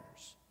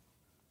matters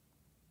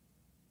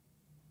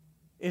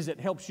is it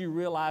helps you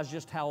realize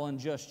just how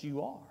unjust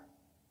you are.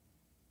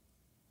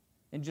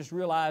 And just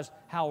realize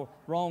how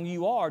wrong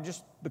you are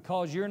just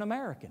because you're an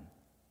American.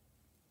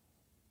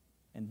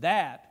 And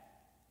that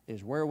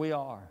is where we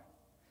are.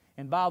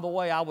 And by the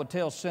way, I would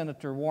tell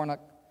Senator Warnock,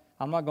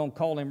 I'm not going to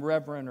call him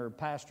reverend or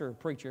pastor or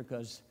preacher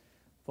because,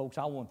 folks,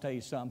 I want to tell you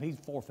something. He's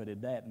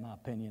forfeited that in my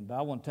opinion. But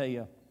I want to tell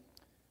you,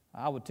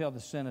 I would tell the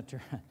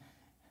senator,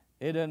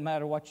 it doesn't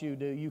matter what you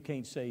do, you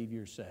can't save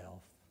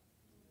yourself.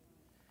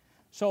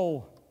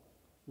 So,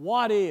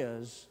 what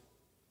is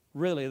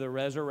really the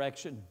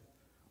resurrection?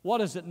 What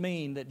does it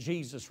mean that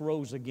Jesus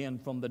rose again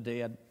from the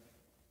dead?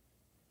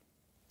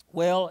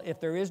 Well,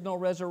 if there is no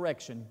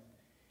resurrection,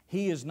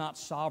 He is not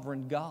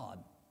sovereign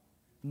God.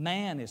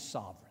 Man is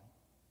sovereign.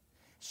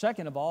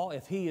 Second of all,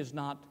 if He is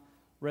not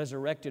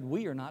resurrected,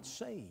 we are not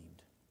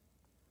saved.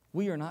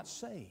 We are not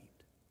saved.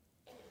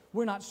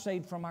 We're not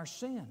saved from our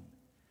sin.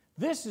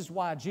 This is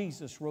why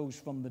Jesus rose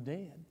from the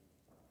dead.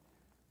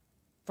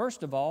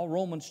 First of all,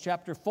 Romans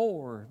chapter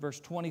 4, verse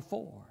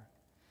 24.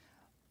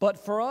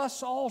 But for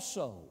us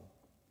also,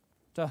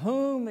 to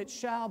whom it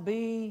shall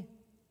be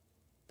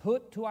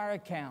put to our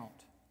account,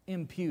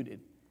 imputed,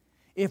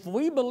 if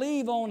we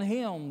believe on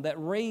Him that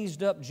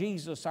raised up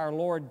Jesus our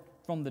Lord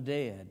from the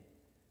dead,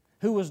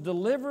 who was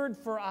delivered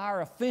for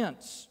our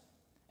offense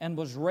and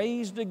was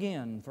raised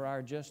again for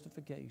our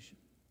justification.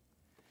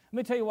 Let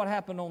me tell you what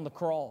happened on the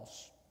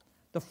cross.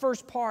 The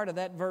first part of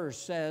that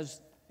verse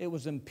says it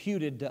was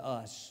imputed to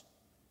us.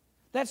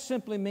 That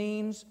simply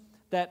means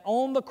that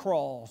on the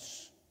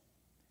cross,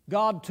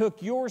 God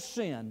took your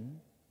sin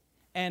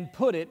and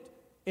put it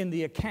in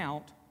the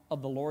account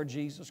of the Lord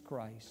Jesus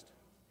Christ.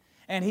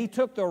 And He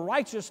took the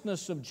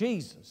righteousness of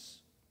Jesus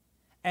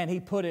and He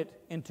put it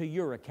into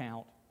your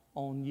account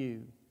on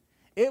you.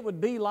 It would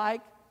be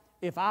like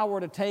if I were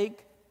to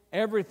take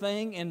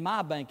everything in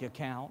my bank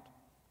account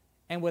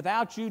and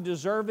without you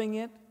deserving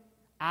it,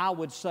 I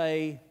would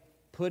say,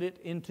 put it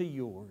into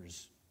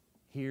yours.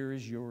 Here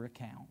is your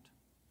account.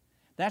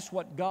 That's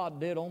what God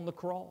did on the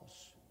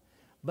cross.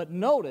 But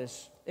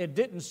notice, it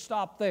didn't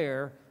stop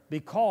there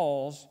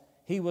because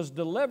He was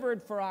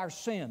delivered for our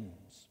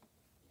sins.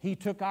 He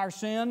took our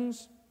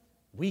sins.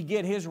 We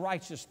get His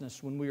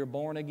righteousness when we are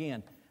born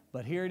again.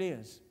 But here it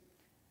is.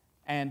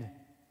 And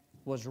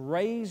was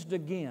raised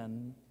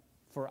again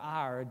for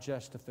our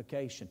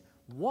justification.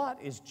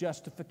 What is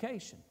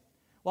justification?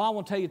 Well, I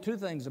want to tell you two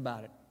things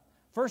about it.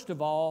 First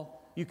of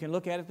all, you can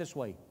look at it this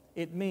way.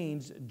 It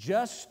means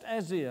just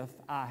as if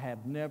I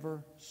have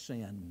never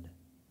sinned.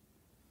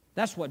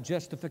 That's what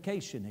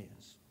justification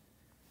is.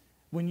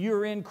 When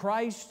you're in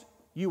Christ,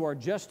 you are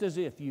just as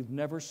if you've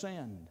never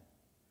sinned.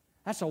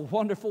 That's a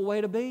wonderful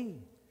way to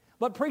be.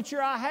 But preacher,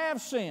 I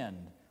have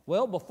sinned.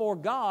 Well, before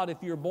God,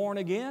 if you're born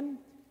again,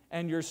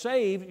 and you're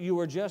saved, you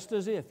are just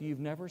as if you've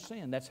never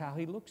sinned. That's how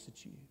He looks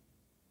at you.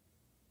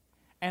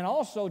 And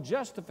also,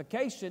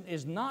 justification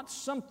is not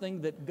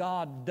something that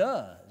God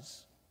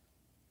does.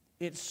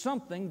 It's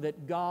something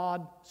that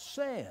God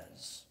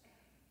says.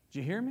 Did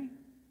you hear me?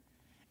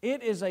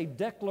 It is a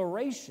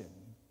declaration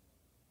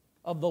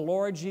of the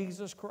Lord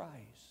Jesus Christ.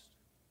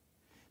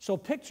 So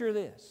picture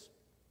this.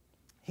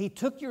 He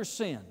took your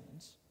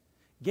sins,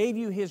 gave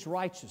you His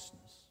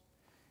righteousness,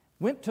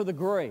 went to the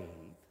grave,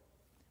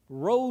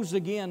 rose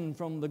again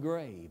from the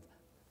grave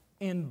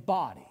in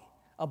body.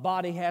 A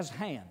body has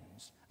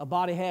hands, a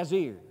body has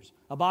ears,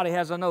 a body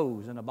has a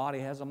nose, and a body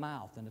has a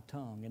mouth and a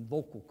tongue and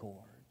vocal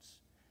cords.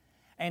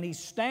 And He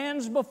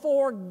stands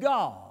before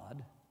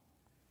God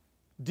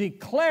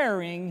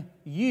declaring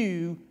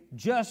you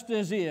just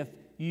as if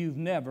you've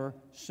never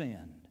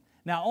sinned.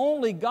 Now,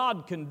 only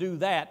God can do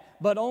that,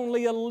 but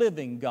only a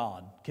living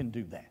God can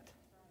do that.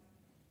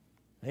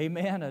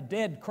 Amen? A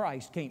dead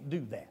Christ can't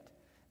do that.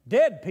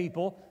 Dead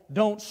people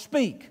don't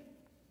speak.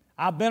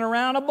 I've been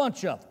around a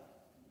bunch of them.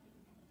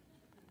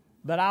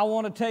 But I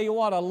want to tell you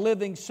what, a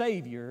living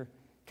Savior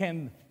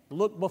can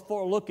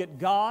look at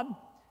God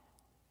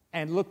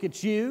and look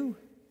at you,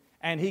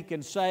 and He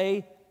can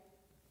say,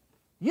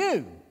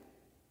 you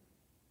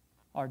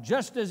are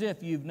just as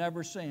if you've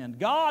never sinned.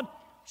 God,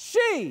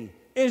 she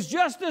is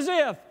just as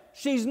if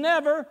she's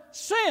never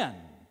sinned.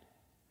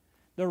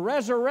 The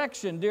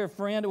resurrection, dear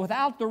friend,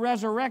 without the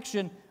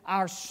resurrection,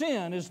 our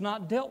sin is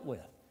not dealt with.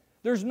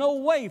 There's no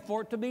way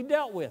for it to be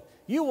dealt with.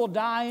 You will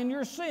die in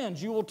your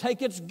sins. You will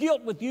take its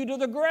guilt with you to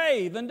the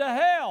grave and to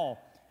hell.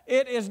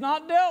 It is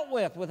not dealt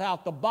with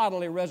without the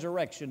bodily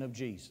resurrection of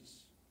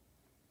Jesus.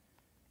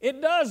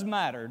 It does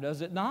matter,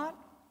 does it not?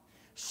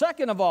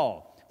 Second of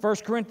all, 1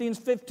 Corinthians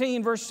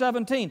 15, verse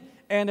 17,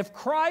 and if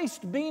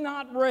Christ be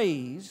not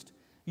raised,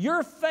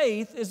 your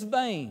faith is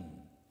vain.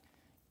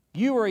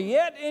 You are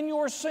yet in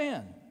your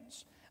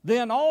sins.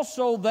 Then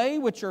also they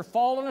which are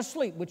fallen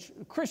asleep, which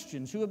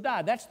Christians who have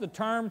died. That's the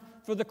term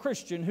for the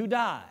Christian who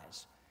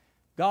dies.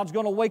 God's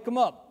going to wake them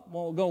up.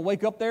 Well, going to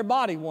wake up their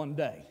body one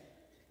day.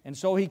 And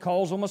so He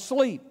calls them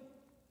asleep.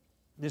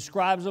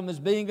 Describes them as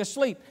being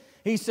asleep.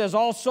 He says,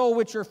 also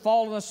which are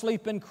fallen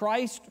asleep in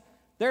Christ,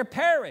 they're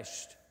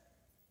perished.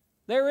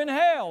 They're in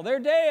hell. They're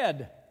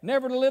dead,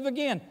 never to live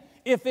again.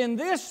 If in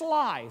this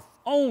life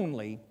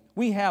only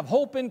we have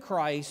hope in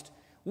Christ,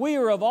 we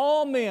are of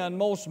all men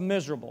most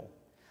miserable.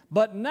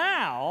 But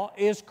now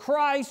is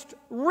Christ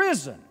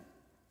risen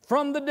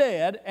from the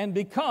dead and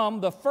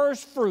become the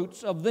first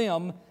fruits of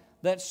them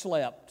that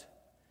slept.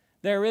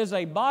 There is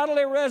a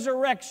bodily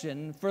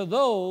resurrection for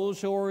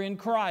those who are in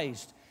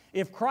Christ.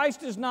 If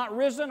Christ is not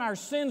risen, our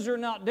sins are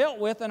not dealt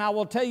with, and I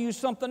will tell you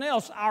something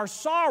else, our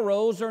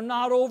sorrows are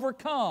not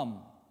overcome.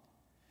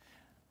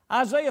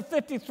 Isaiah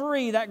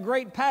 53, that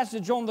great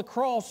passage on the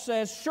cross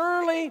says,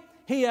 surely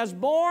He has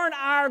borne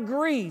our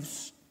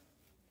griefs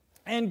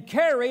and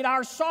carried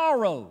our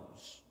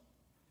sorrows.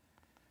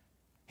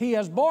 He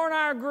has borne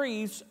our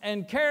griefs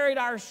and carried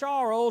our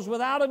sorrows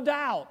without a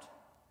doubt.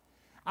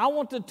 I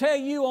want to tell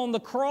you, on the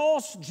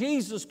cross,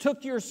 Jesus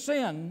took your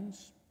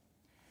sins,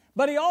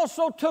 but He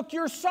also took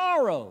your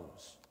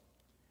sorrows.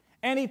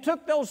 And He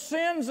took those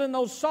sins and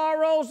those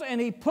sorrows and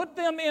He put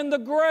them in the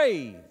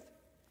grave.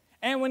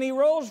 And when He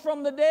rose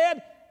from the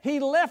dead, He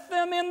left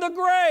them in the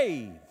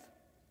grave.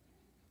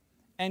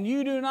 And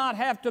you do not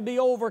have to be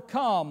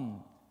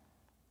overcome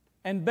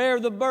and bear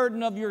the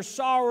burden of your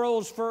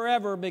sorrows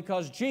forever,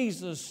 because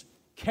Jesus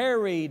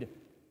carried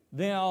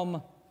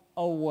them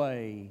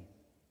away.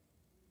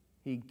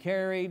 He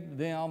carried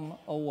them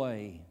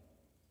away.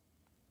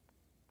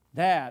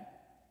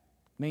 That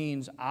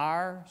means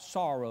our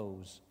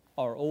sorrows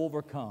are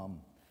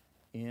overcome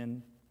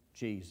in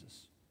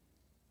Jesus.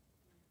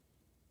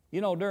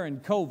 You know,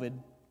 during COVID,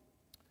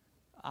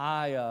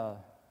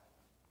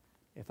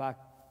 if I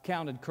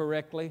counted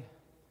correctly,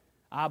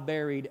 I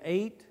buried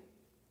 8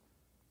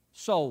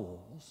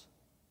 souls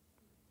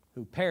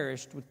who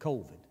perished with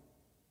COVID.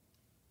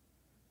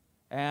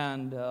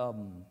 And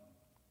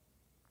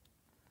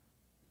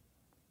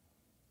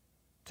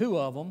 2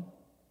 of them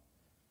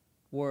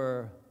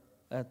were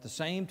at the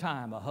same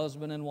time a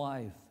husband and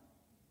wife.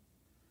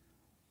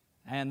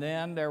 And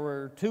then there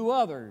were 2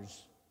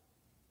 others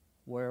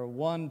where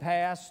one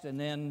passed, and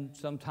then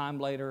sometime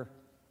later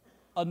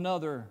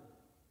another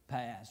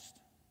passed.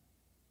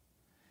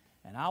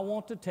 And I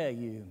want to tell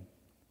you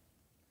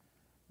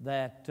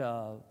that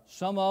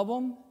some of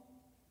them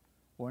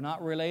were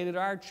not related to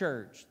our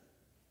church.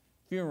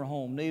 Funeral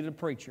home needed a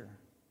preacher,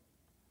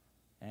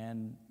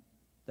 and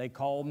they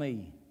called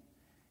me.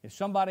 If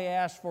somebody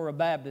asked for a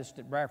Baptist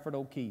at Bradford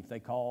O'Keefe,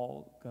 they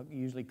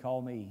usually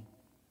call me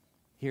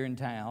here in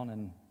town,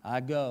 and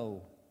I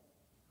go.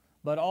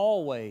 But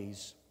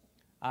always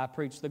I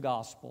preach the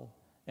gospel,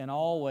 and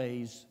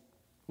always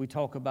we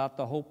talk about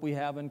the hope we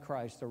have in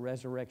Christ, the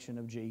resurrection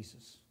of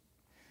Jesus.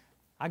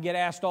 I get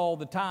asked all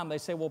the time, they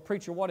say, well,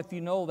 preacher, what if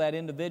you know that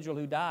individual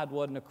who died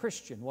wasn't a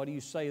Christian? What do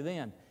you say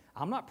then?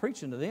 I'm not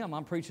preaching to them,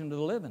 I'm preaching to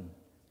the living.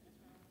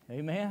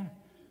 Amen?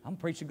 I'm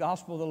preaching the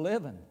gospel of the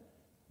living,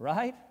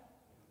 right?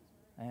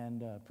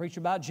 and preach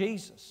about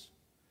Jesus.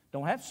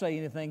 Don't have to say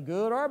anything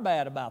good or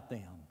bad about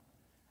them.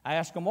 I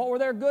ask them what were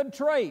their good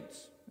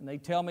traits, and they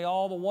tell me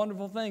all the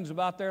wonderful things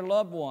about their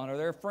loved one or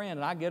their friend,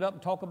 and I get up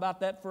and talk about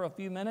that for a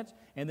few minutes,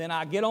 and then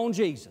I get on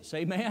Jesus.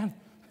 Amen?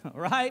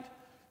 Right?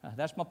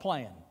 That's my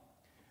plan.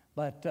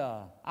 But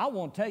I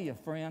want to tell you,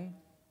 friend,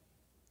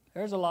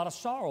 there's a lot of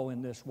sorrow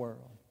in this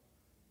world.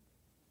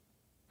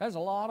 There's a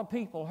lot of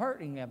people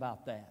hurting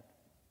about that.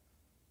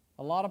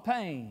 A lot of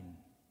pain.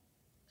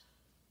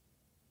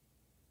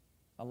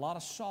 A lot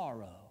of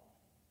sorrow.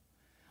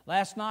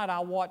 Last night I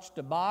watched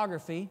a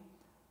biography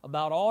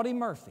about Audie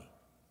Murphy.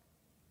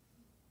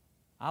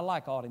 I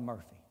like Audie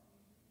Murphy.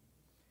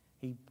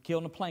 He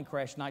killed in a plane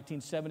crash in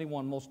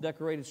 1971, most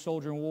decorated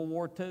soldier in World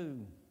War II.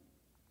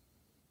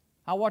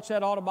 I watched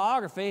that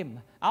autobiography.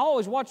 I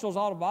always watch those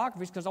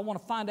autobiographies because I want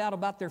to find out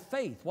about their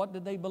faith. What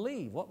did they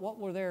believe? What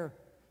were their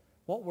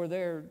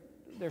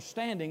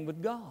standing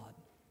with God?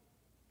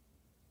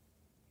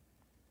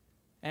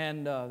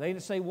 And they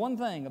didn't say one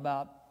thing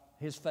about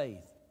his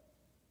faith.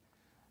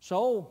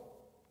 So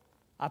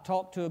I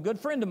talked to a good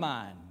friend of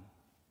mine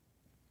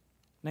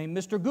named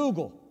Mr.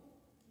 Google.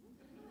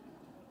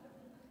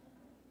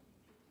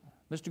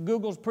 Mr.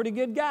 Google's a pretty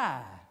good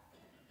guy.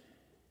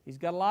 He's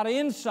got a lot of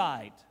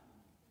insight.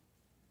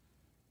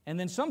 And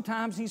then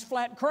sometimes he's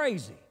flat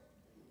crazy.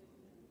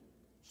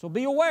 So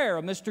be aware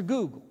of Mr.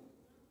 Google.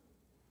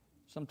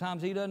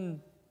 Sometimes he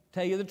doesn't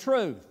tell you the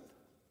truth.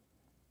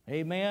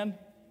 Amen?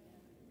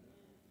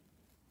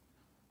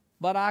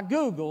 But I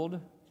Googled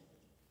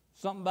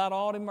something about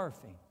Audie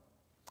Murphy.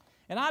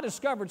 And I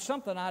discovered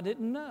something I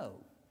didn't know.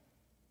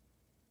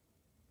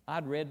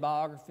 I'd read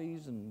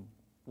biographies and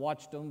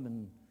watched them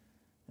and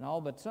all,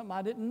 but something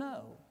I didn't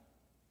know.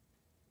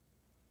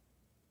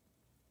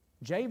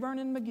 J.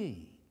 Vernon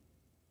McGee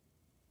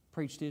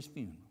preached his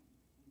funeral.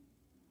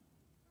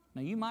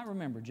 Now, you might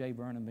remember J.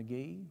 Vernon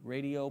McGee,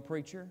 radio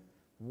preacher,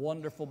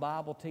 wonderful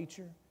Bible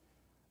teacher,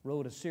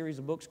 wrote a series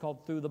of books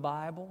called Through the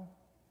Bible.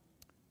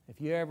 If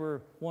you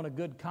ever want a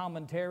good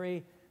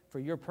commentary for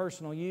your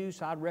personal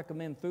use, I'd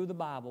recommend Through the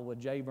Bible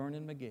with J.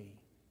 Vernon McGee.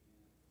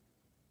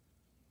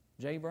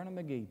 J. Vernon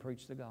McGee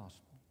preached the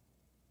gospel.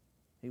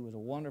 He was a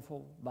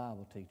wonderful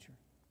Bible teacher.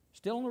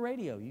 Still on the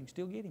radio. You can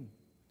still get him.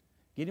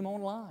 Get him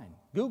online.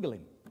 Google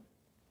him.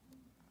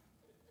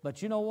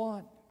 But you know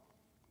what?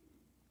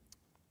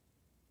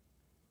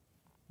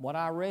 What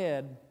I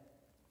read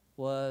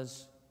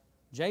was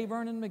J.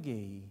 Vernon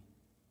McGee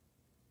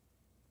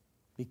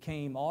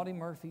became Audie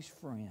Murphy's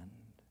friend.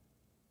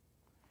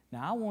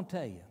 Now, I want to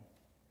tell you,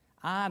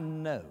 I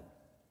know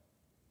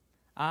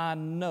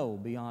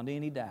beyond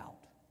any doubt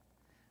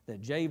that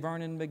J.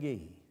 Vernon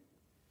McGee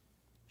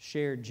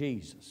shared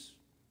Jesus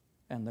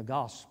and the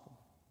gospel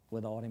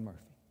with Audie Murphy.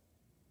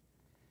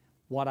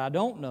 What I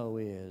don't know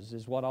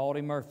is what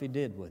Audie Murphy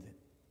did with it.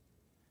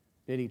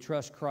 Did he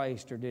trust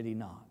Christ or did he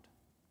not?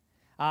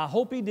 I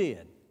hope he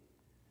did,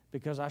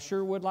 because I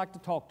sure would like to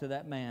talk to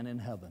that man in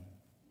heaven.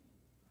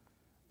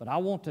 But I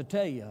want to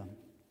tell you,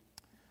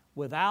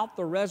 without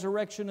the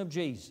resurrection of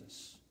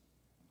Jesus,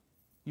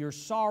 your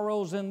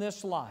sorrows in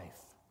this life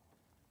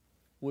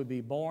would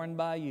be borne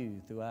by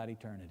you throughout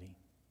eternity.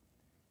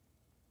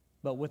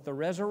 But with the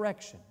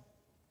resurrection,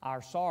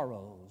 our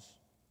sorrows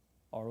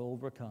are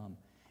overcome.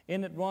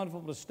 Isn't it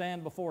wonderful to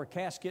stand before a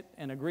casket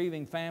and a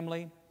grieving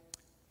family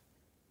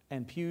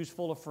and pews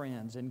full of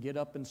friends and get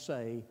up and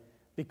say,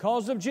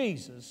 because of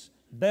Jesus,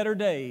 better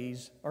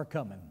days are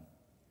coming.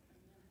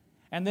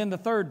 And then the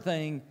third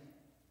thing,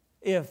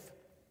 if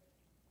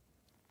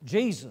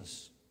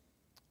Jesus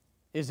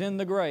is in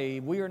the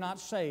grave, we are not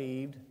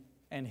saved,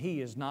 and He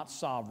is not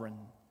sovereign.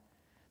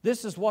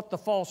 This is what the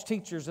false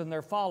teachers and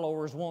their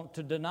followers want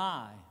to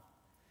deny.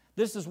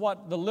 This is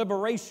what the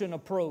liberation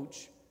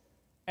approach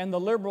and the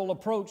liberal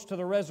approach to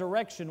the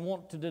resurrection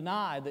want to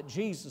deny, that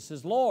Jesus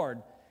is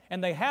Lord.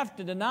 And they have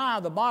to deny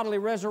the bodily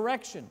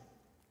resurrection,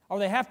 or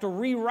they have to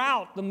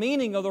reroute the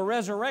meaning of the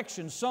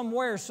resurrection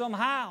somewhere,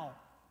 somehow.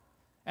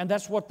 And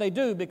that's what they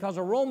do, because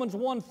Romans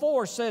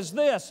 1:4 says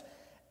this,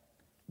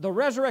 the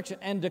resurrection,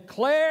 and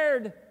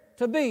declared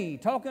to be,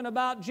 talking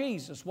about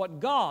Jesus, what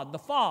God the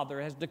Father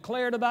has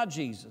declared about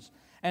Jesus,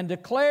 and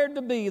declared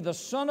to be the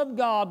Son of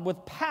God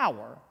with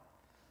power,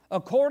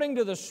 according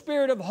to the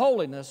Spirit of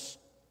holiness,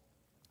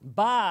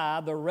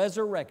 by the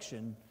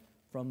resurrection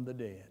from the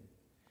dead.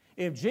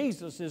 If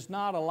Jesus is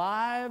not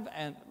alive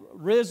and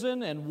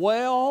risen and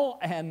well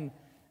and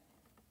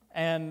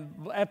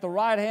at the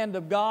right hand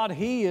of God,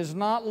 He is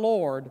not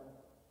Lord,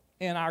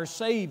 and our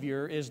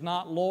Savior is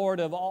not Lord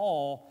of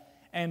all,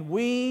 and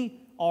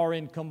we are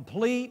in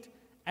complete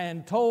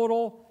and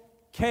total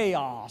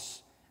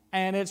chaos,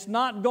 and it's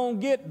not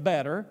going to get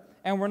better,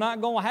 and we're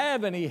not going to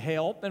have any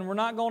help, and we're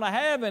not going to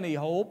have any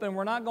hope, and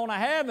we're not going to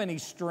have any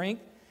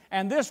strength,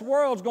 and this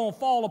world's going to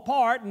fall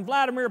apart, and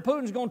Vladimir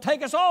Putin's going to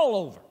take us all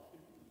over.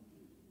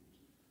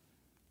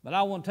 But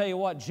I want to tell you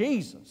what,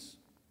 Jesus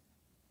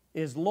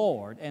is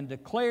Lord and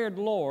declared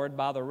Lord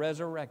by the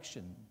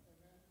resurrection.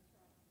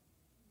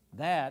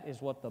 That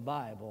is what the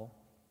Bible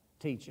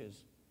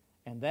teaches.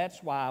 And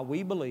that's why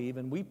we believe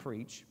and we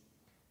preach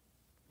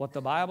what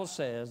the Bible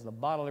says, the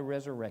bodily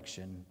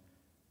resurrection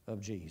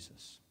of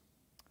Jesus.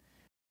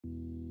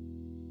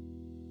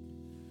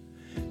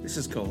 This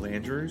is Cole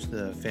Andrews,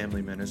 the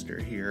family minister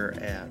here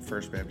at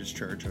First Baptist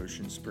Church,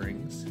 Ocean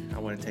Springs. I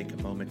want to take a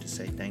moment to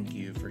say thank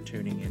you for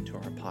tuning into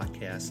our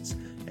podcasts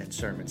and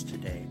sermons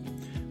today.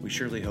 We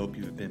surely hope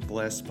you have been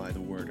blessed by the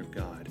Word of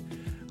God.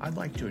 I'd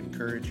like to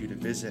encourage you to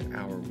visit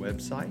our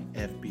website,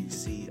 fbcosms.com,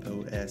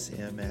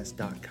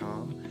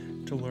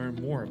 to learn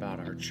more about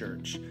our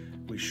church.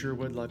 We sure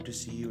would love to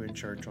see you in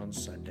church on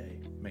Sunday.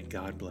 May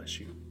God bless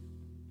you.